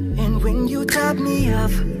 and when you top me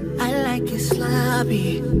off, I like it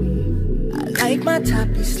sloppy. I like my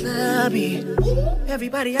toppy sloppy.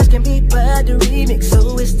 Everybody asking me about the remix,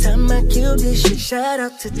 so it's time I kill this shit. Shout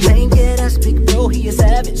out to Tank, yeah, that's big bro, he a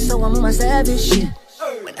savage, so I'm on my savage shit.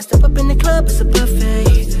 When I step up in the club, it's a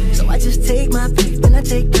buffet, so I just take my pick. Then I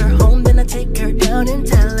take her home, then I take her down and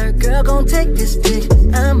tell her, girl, gon' take this dick.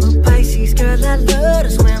 I'm a Pisces, girl, I love to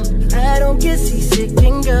swim, I don't get seasick.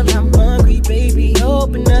 And girl, I'm hungry, baby,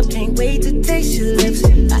 open up, can't wait to taste your lips.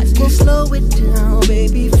 I can slow it down,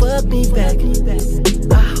 baby, fuck me back.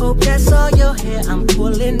 I hope that's all your hair, I'm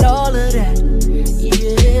pulling all of that.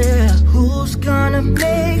 Yeah, who's gonna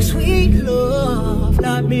make sweet love?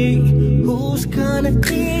 Not me. Who's gonna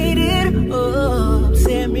beat it up?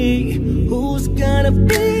 Say me. Who's gonna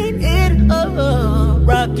beat it up?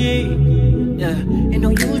 Rocky. Yeah, and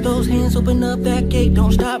don't use those hands, open up that gate,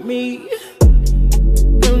 don't stop me.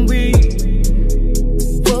 And we,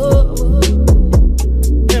 whoa,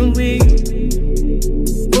 and we,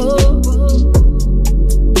 whoa,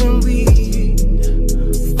 and we,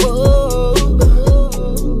 whoa,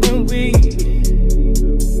 and we,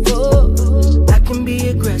 whoa. I can be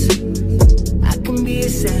aggressive, I can be a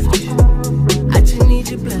savage, I just need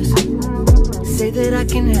your blessing. Say that I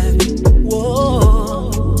can have it. Whoa,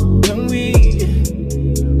 and we,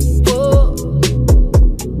 whoa,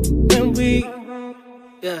 and we,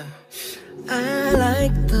 yeah. I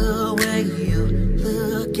like the way you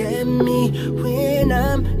look at me when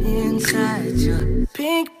I'm inside your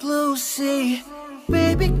pink blue sea.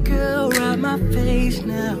 Baby girl, ride my face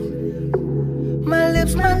now. My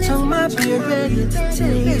lips, my tongue, my beard ready to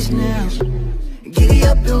taste now. Giddy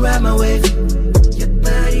up and ride my wave. Your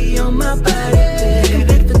body on my body, baby.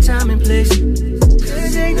 Pick the time and place,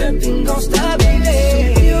 'cause ain't nothing gon' stop me,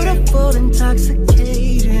 baby. Beautiful,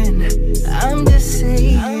 intoxicating, I'm just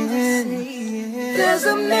saying. There's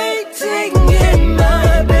a meeting in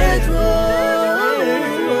my bedroom.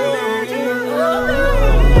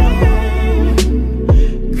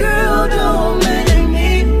 Girl, don't make me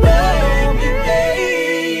love you,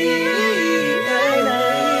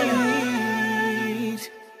 late.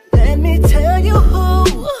 Let me tell you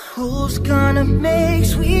who's gonna make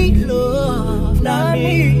sweet love. Not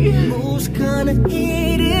me. Who's gonna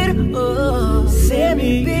eat it up? Say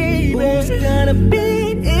me, baby. Who's gonna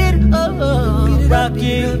beat it up?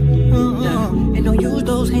 Rocky. Yeah. And don't use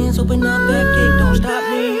those hands, open up that gate, don't stop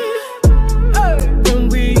me. When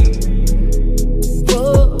we,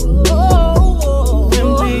 whoa, whoa, when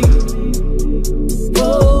we,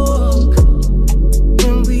 whoa,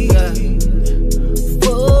 when we,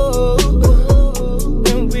 whoa,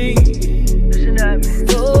 when we, listen at me.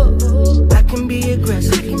 Whoa, I can be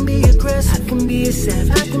aggressive, I can be aggressive, I can be a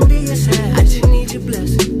savage, I can be a savage. I just need your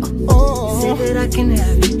blessing. Say that I can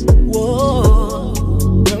have it. Whoa.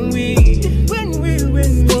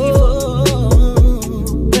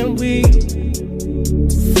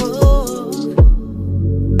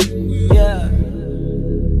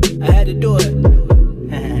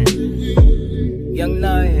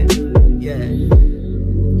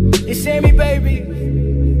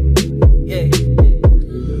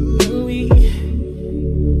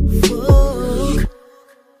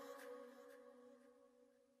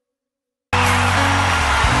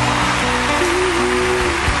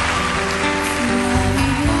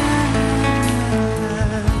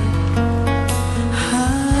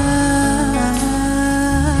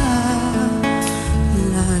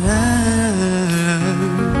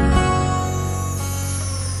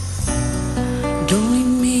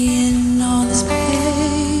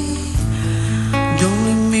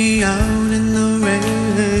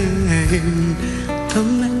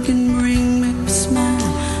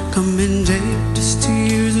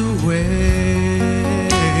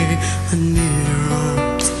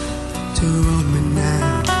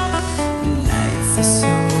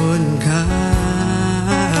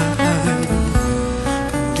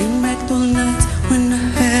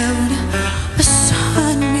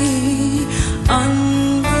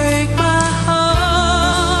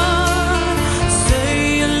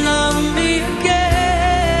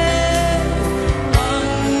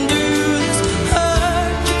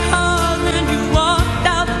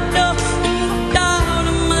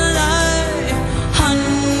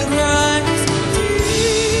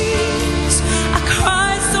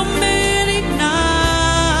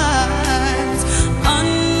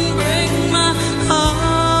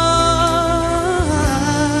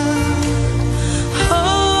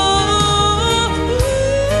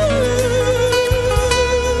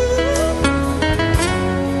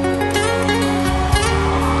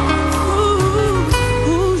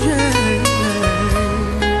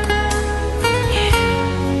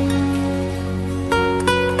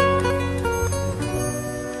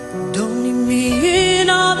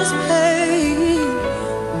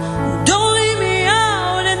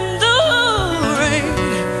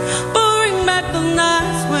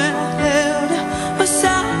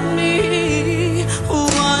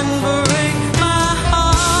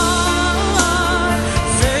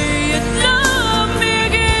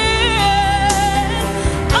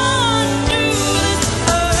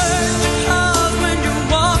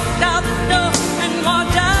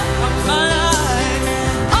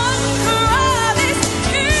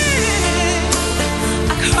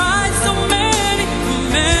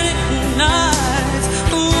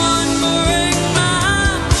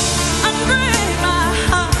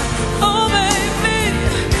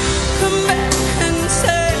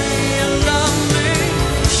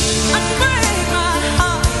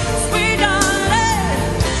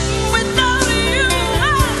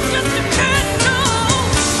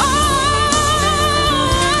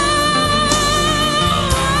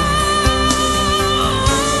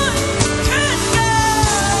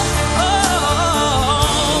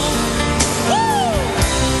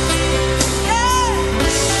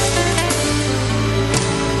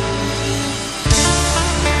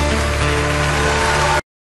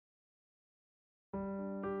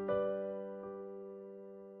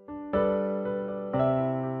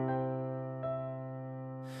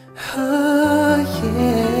 Oh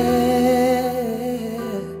yeah.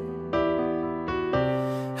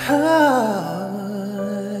 Oh,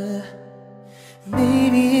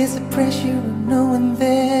 maybe it's the pressure of knowing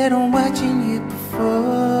that I'm watching you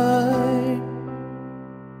perform.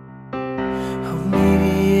 Or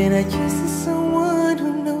maybe you're not used to someone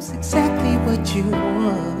who knows exactly what you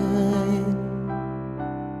want.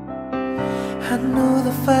 I know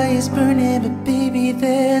the fire's burning, but baby,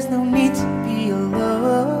 there's no need to be alone.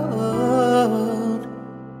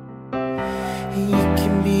 You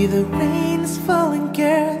can be the rain that's falling,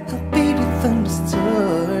 girl, I'll be the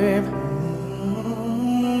thunderstorm.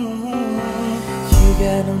 You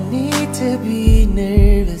got no need to be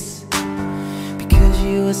nervous, because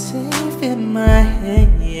you are safe in my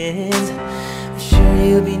hands. I'm sure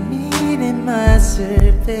you'll be needing my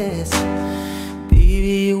service.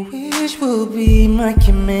 Baby, your wish will be my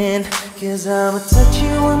command. Cause I'ma touch you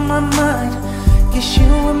on my mind, kiss you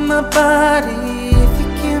on my body. If you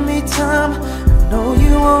give me time, I know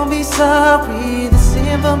you won't be sorry. The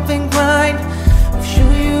same bump and grind, I'm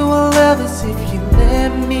sure you will love this if you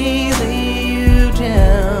let me lay you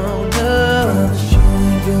down. Promise you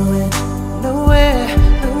ain't going nowhere,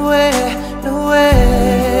 nowhere,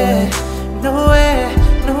 nowhere, nowhere,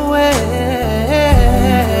 nowhere,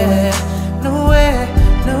 nowhere,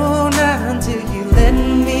 no, not until you let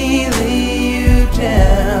me lay you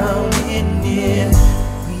down in it.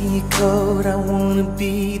 When you're cold, I wanna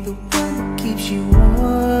be the one who keeps you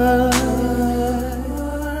warm.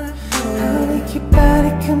 I'll make your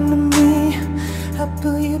body come to me, I'll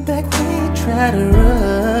pull you back when you try to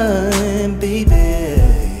run, baby.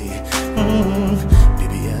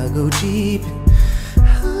 Baby, I'll go deep.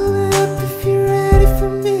 Hold it up if you're ready for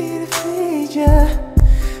me to feed ya.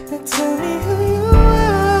 Now tell me who you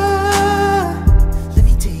are. Let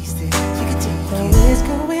me taste it, you can take it. It's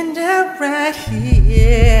going down right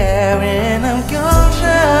here, and I'm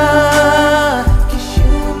gonna kiss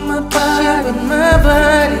you with my body,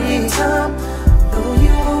 know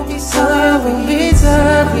you won't be sorry,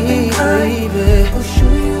 baby. I'll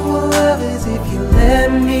show you what love is if you let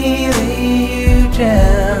me lay you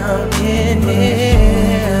down in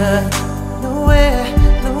here. Nowhere,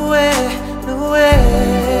 nowhere,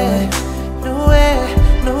 nowhere, nowhere,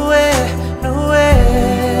 nowhere,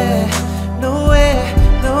 nowhere, nowhere,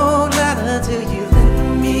 no, not until you let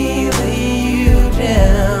me lay you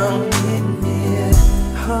down in here.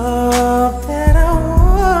 All that I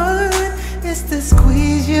want is to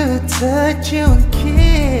squeeze you, touch you, and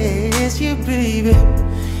kiss you, baby.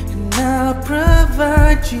 And I'll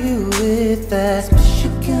provide you with that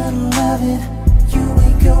special kind of loving. You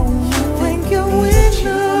ain't going nowhere. Kiss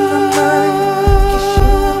you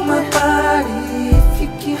on my body. If you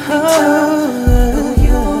give me time, no,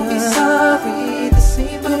 you won't be sorry. The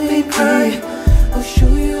same baby cry. I'll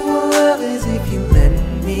show you what love is if you let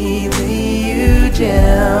me lay you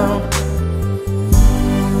down.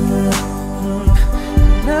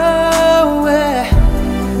 Nowhere,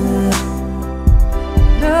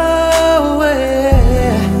 nowhere.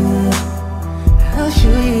 I'll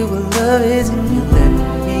show you what love is if you let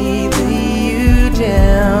me lay you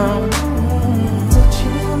down. Touch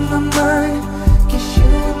you on my mind, kiss you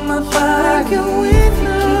on my body. If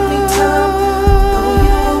you give me time, no,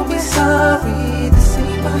 you won't be sorry. The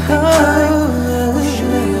same I I'll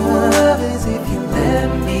show you what love is if you let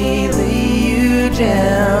me lay you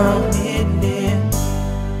down.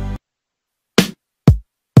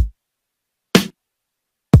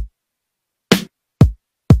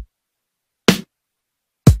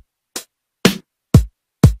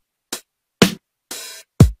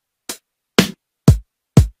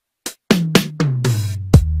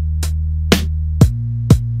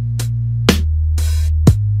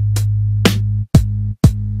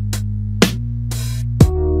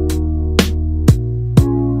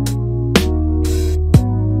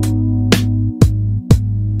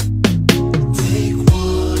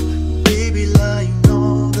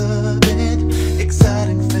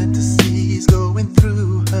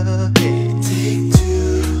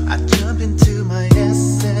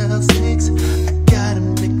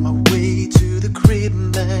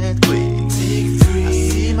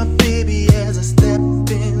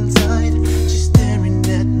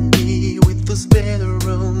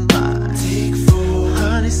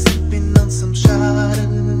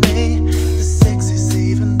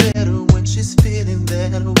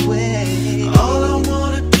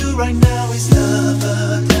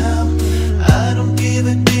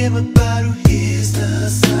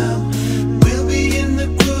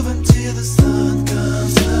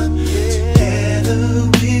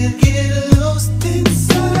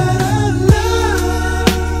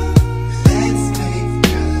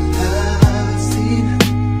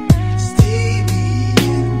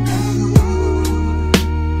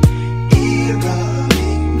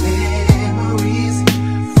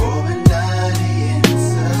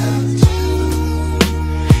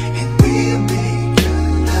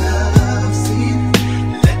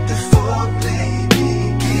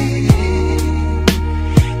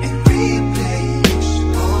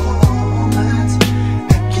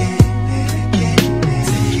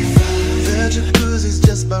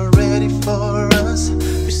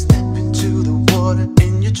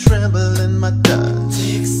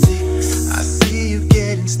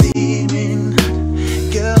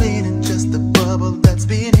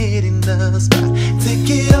 spot. Take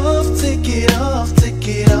it off, take it off, take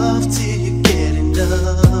it off till you get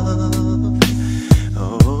enough.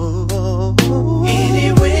 Oh,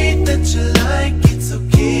 any way that you like, it's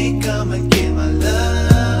okay, come and get my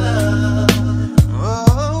love.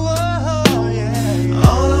 Oh, yeah.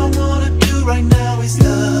 All I wanna do right now is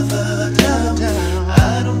love her down.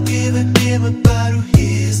 I don't give a damn about who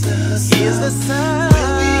hears the sound.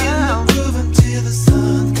 We'll be in the groove until the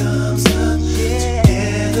sun comes up.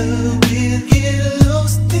 Together we'll get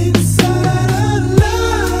lost inside our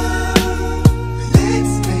love.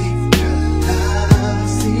 Let's make a love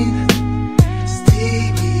scene,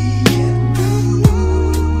 steamy and blue.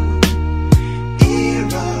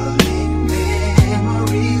 Erotic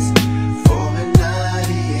memories for an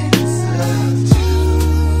audience of two.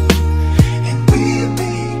 And we'll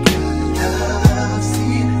make a love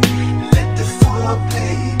scene, let the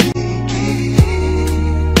foreplay begin,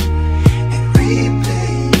 and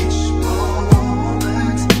replay each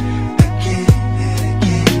moment again and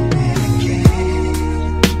again and again.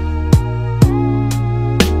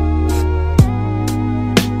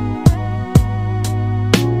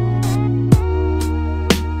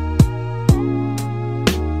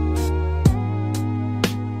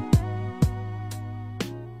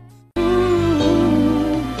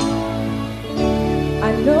 I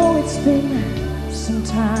know it's been some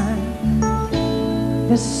time.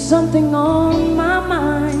 There's something on my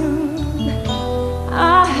mind.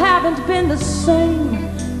 I haven't been the same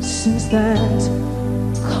since that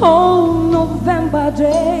cold November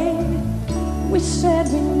day. We said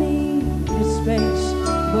we needed space,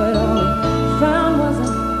 but all we found was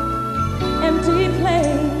an empty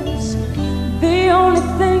place. The only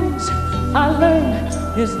things I learned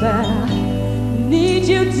is that I need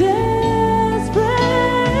you desperately.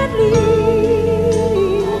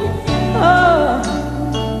 Oh,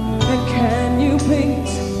 and can you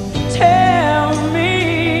please tell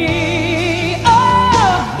me,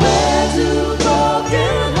 oh, where do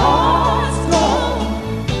broken hearts go?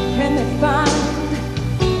 Can they find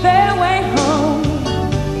their way home?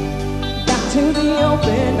 Back to the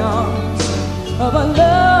open arms of a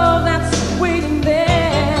love that's waiting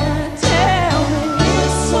there. Tell me,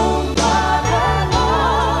 is somebody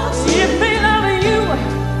lost? If they love you,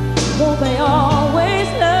 won't they always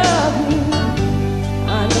love you?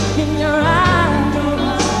 I look in your eyes,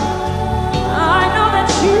 I know that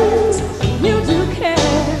you do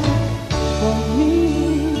care for me.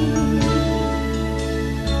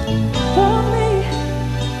 For me,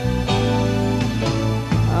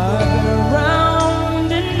 I've been around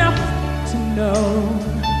enough to know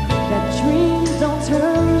that dreams don't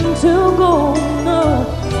turn to gold. No,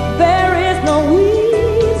 there is no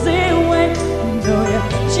easy way. No, you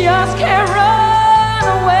just can't run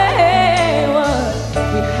away. What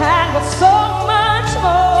we had was so much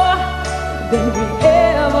more than we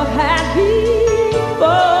ever had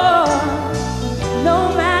before. No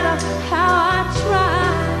matter how I try,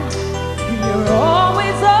 you're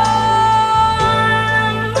always on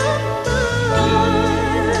my mind.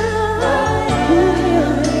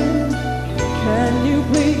 Can you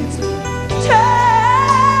please tell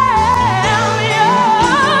me,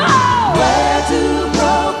 oh, where do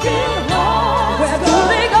broken hearts, where do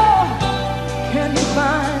they go? Can they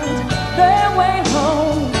find their way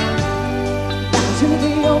home? Back to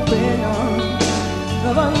the open arms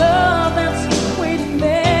of a love that's waiting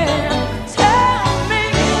there. Tell me,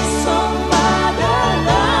 is somebody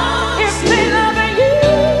lost? If they love you,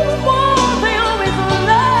 won't they always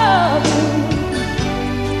love you?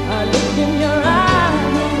 I look in your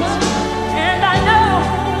eyes, and I know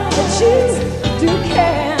that you do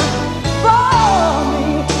care for me,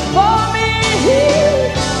 for me.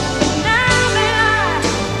 Now that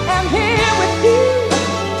I am here with you,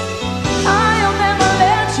 I'll never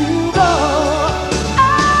let you go.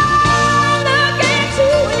 Oh,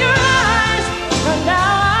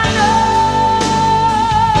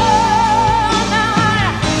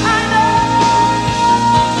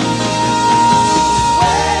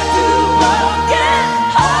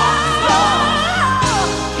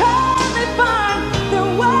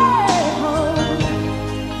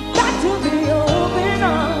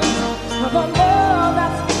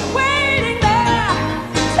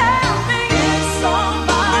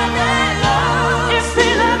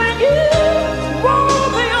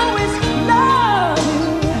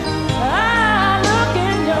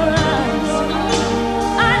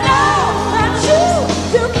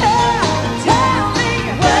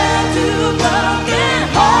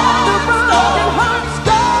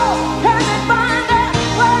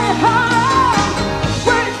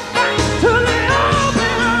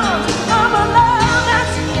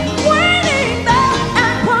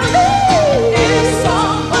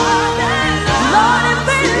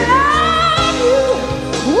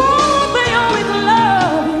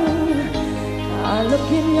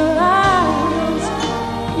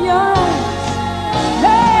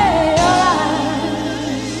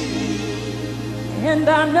 And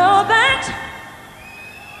I know that,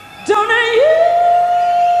 don't you?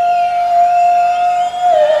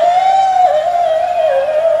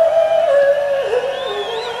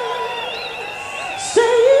 Say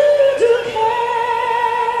you do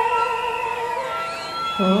care.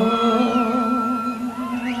 Oh,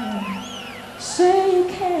 say you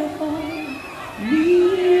care for me.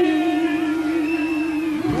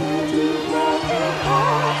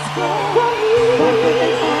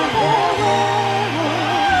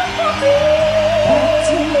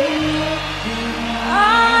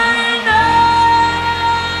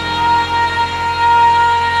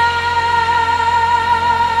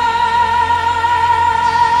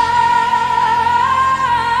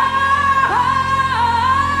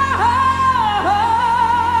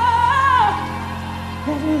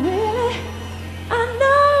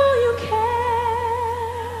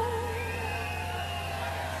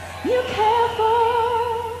 You care for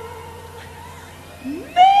me.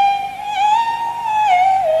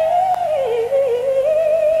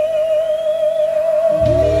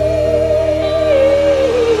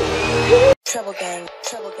 Trouble gang,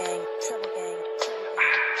 trouble gang, trouble gang, trouble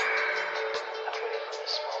gang.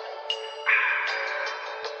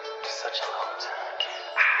 Such a long time.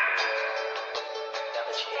 Now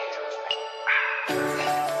that you're here with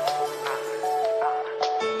me.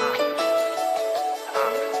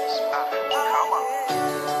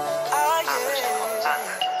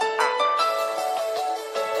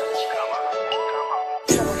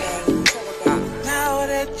 Now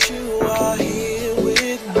that you are here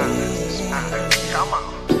with me,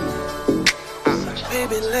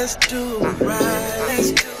 baby, let's do it right.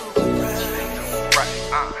 Let's do it right.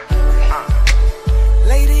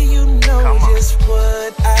 Lady, you know just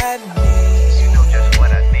what I need. You know just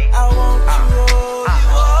what I need. I want you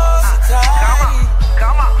all, so tight.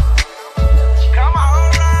 Come on.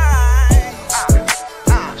 All right.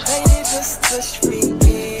 Lady, just touch me.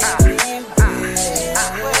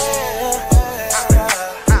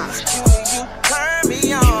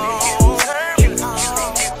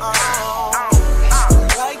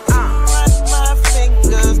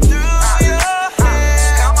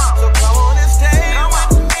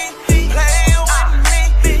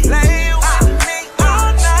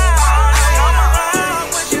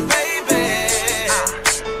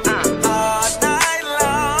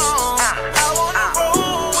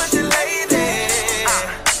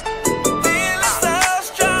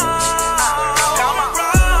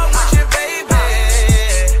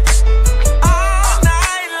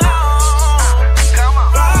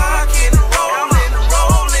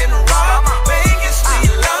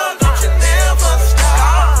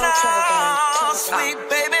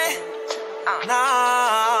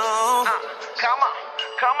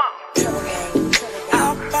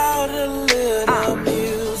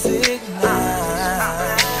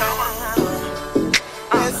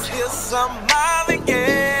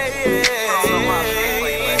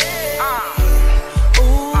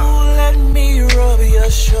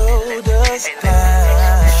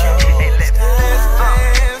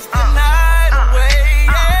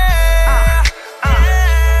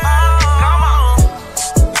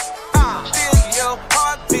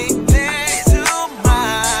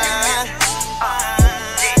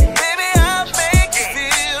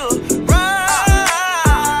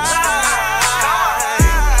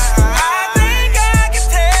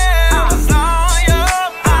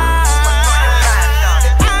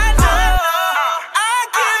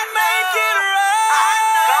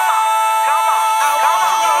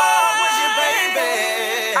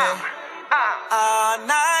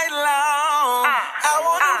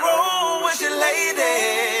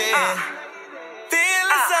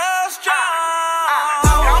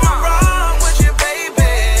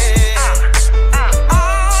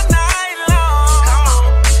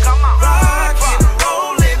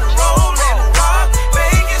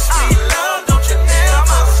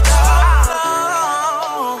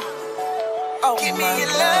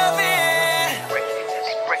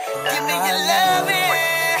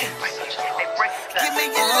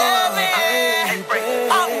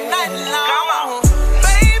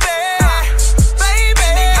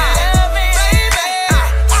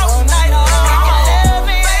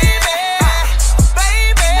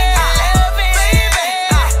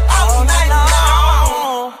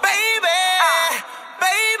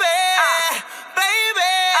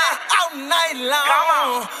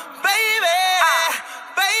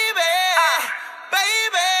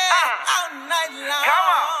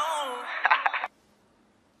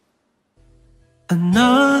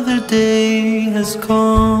 Another day has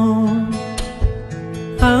gone,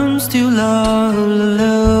 I'm still all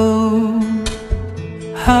alone.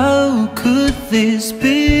 How could this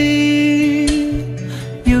be?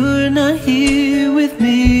 You're not here with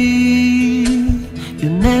me. You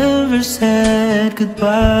never said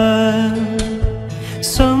goodbye.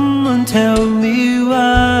 Someone tell me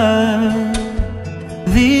why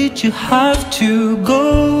did you have to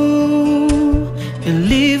go and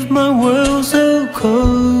leave my world so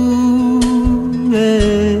cold?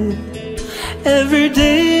 Yeah. Every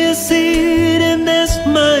day I sit and ask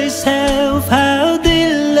myself, how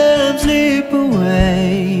did love slip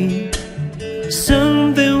away?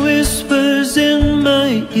 Something whispers in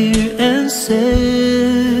my ear and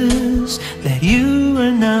says that you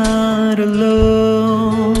are not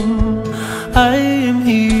alone. I am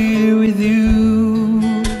here with you,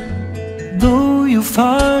 though you're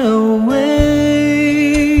far away.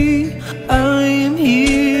 I am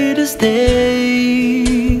here to stay.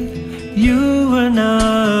 You are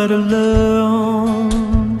not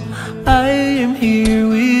alone. I am here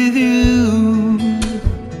with you,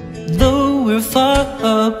 though we're far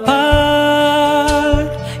apart.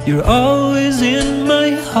 You're always in my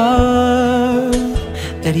heart.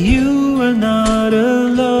 That you are not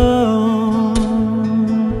alone.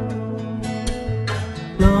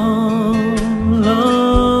 Long,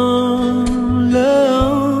 long,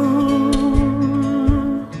 long,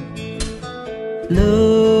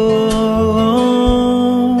 long.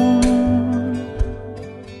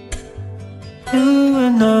 You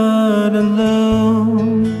are not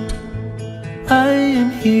alone. I am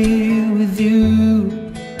here with you,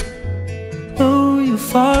 though you're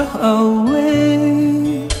far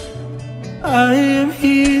away. I am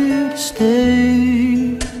here to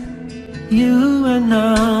stay. You are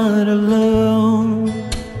not alone.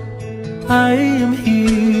 I am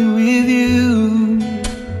here with you,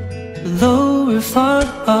 though we're far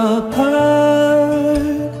apart.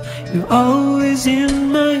 You're always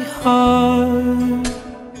in my heart.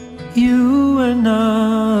 You are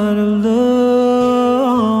not alone.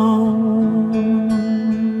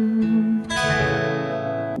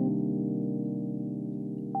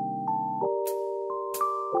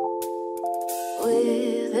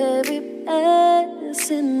 With every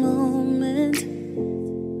passing moment,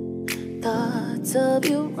 thoughts of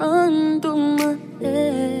you run through my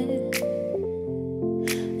head.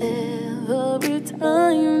 Every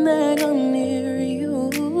time that I'm near you,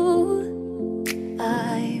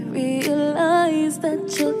 I realize that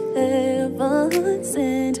you're heaven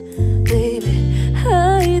sent. Baby,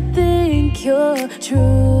 I think you're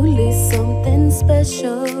truly something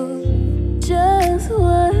special. Just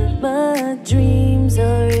what my dreams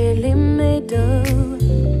are really made of.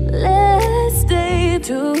 Let's stay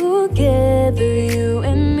together, you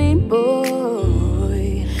and me,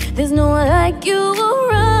 boy. There's no one like you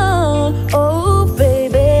around. Oh,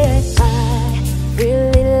 baby, I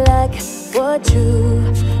really like what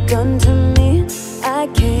you've done to me. I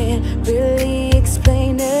can't really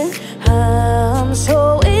explain it. I'm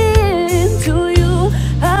so into you.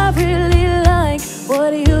 I really like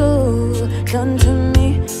what you've done to me.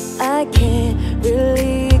 I can't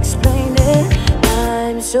really explain it.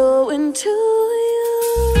 I'm so into you.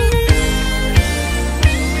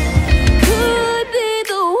 Could be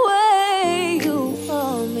the way you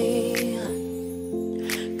want me.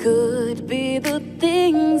 Could be the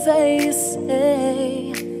things I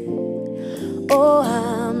say. Oh,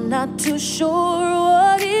 I'm not too sure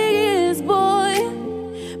what it is, boy,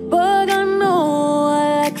 but I know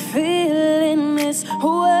I like feeling this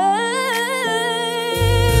way.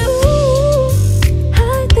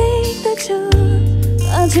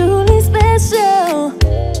 Truly special,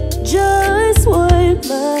 just what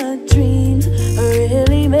my dreams are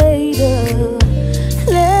really made of.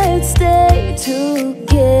 Let's stay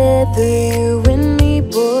together, you and me,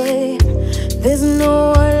 boy. There's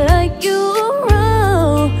no one like you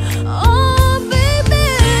around. Oh, baby,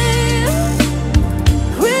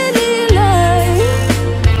 really like,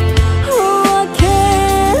 oh, I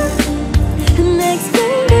can't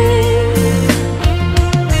explain it.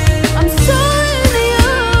 I'm so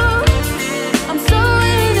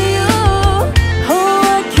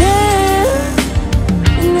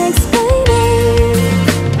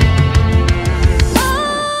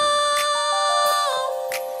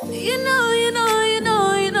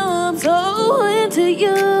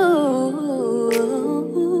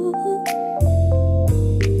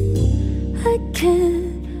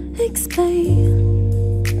explain.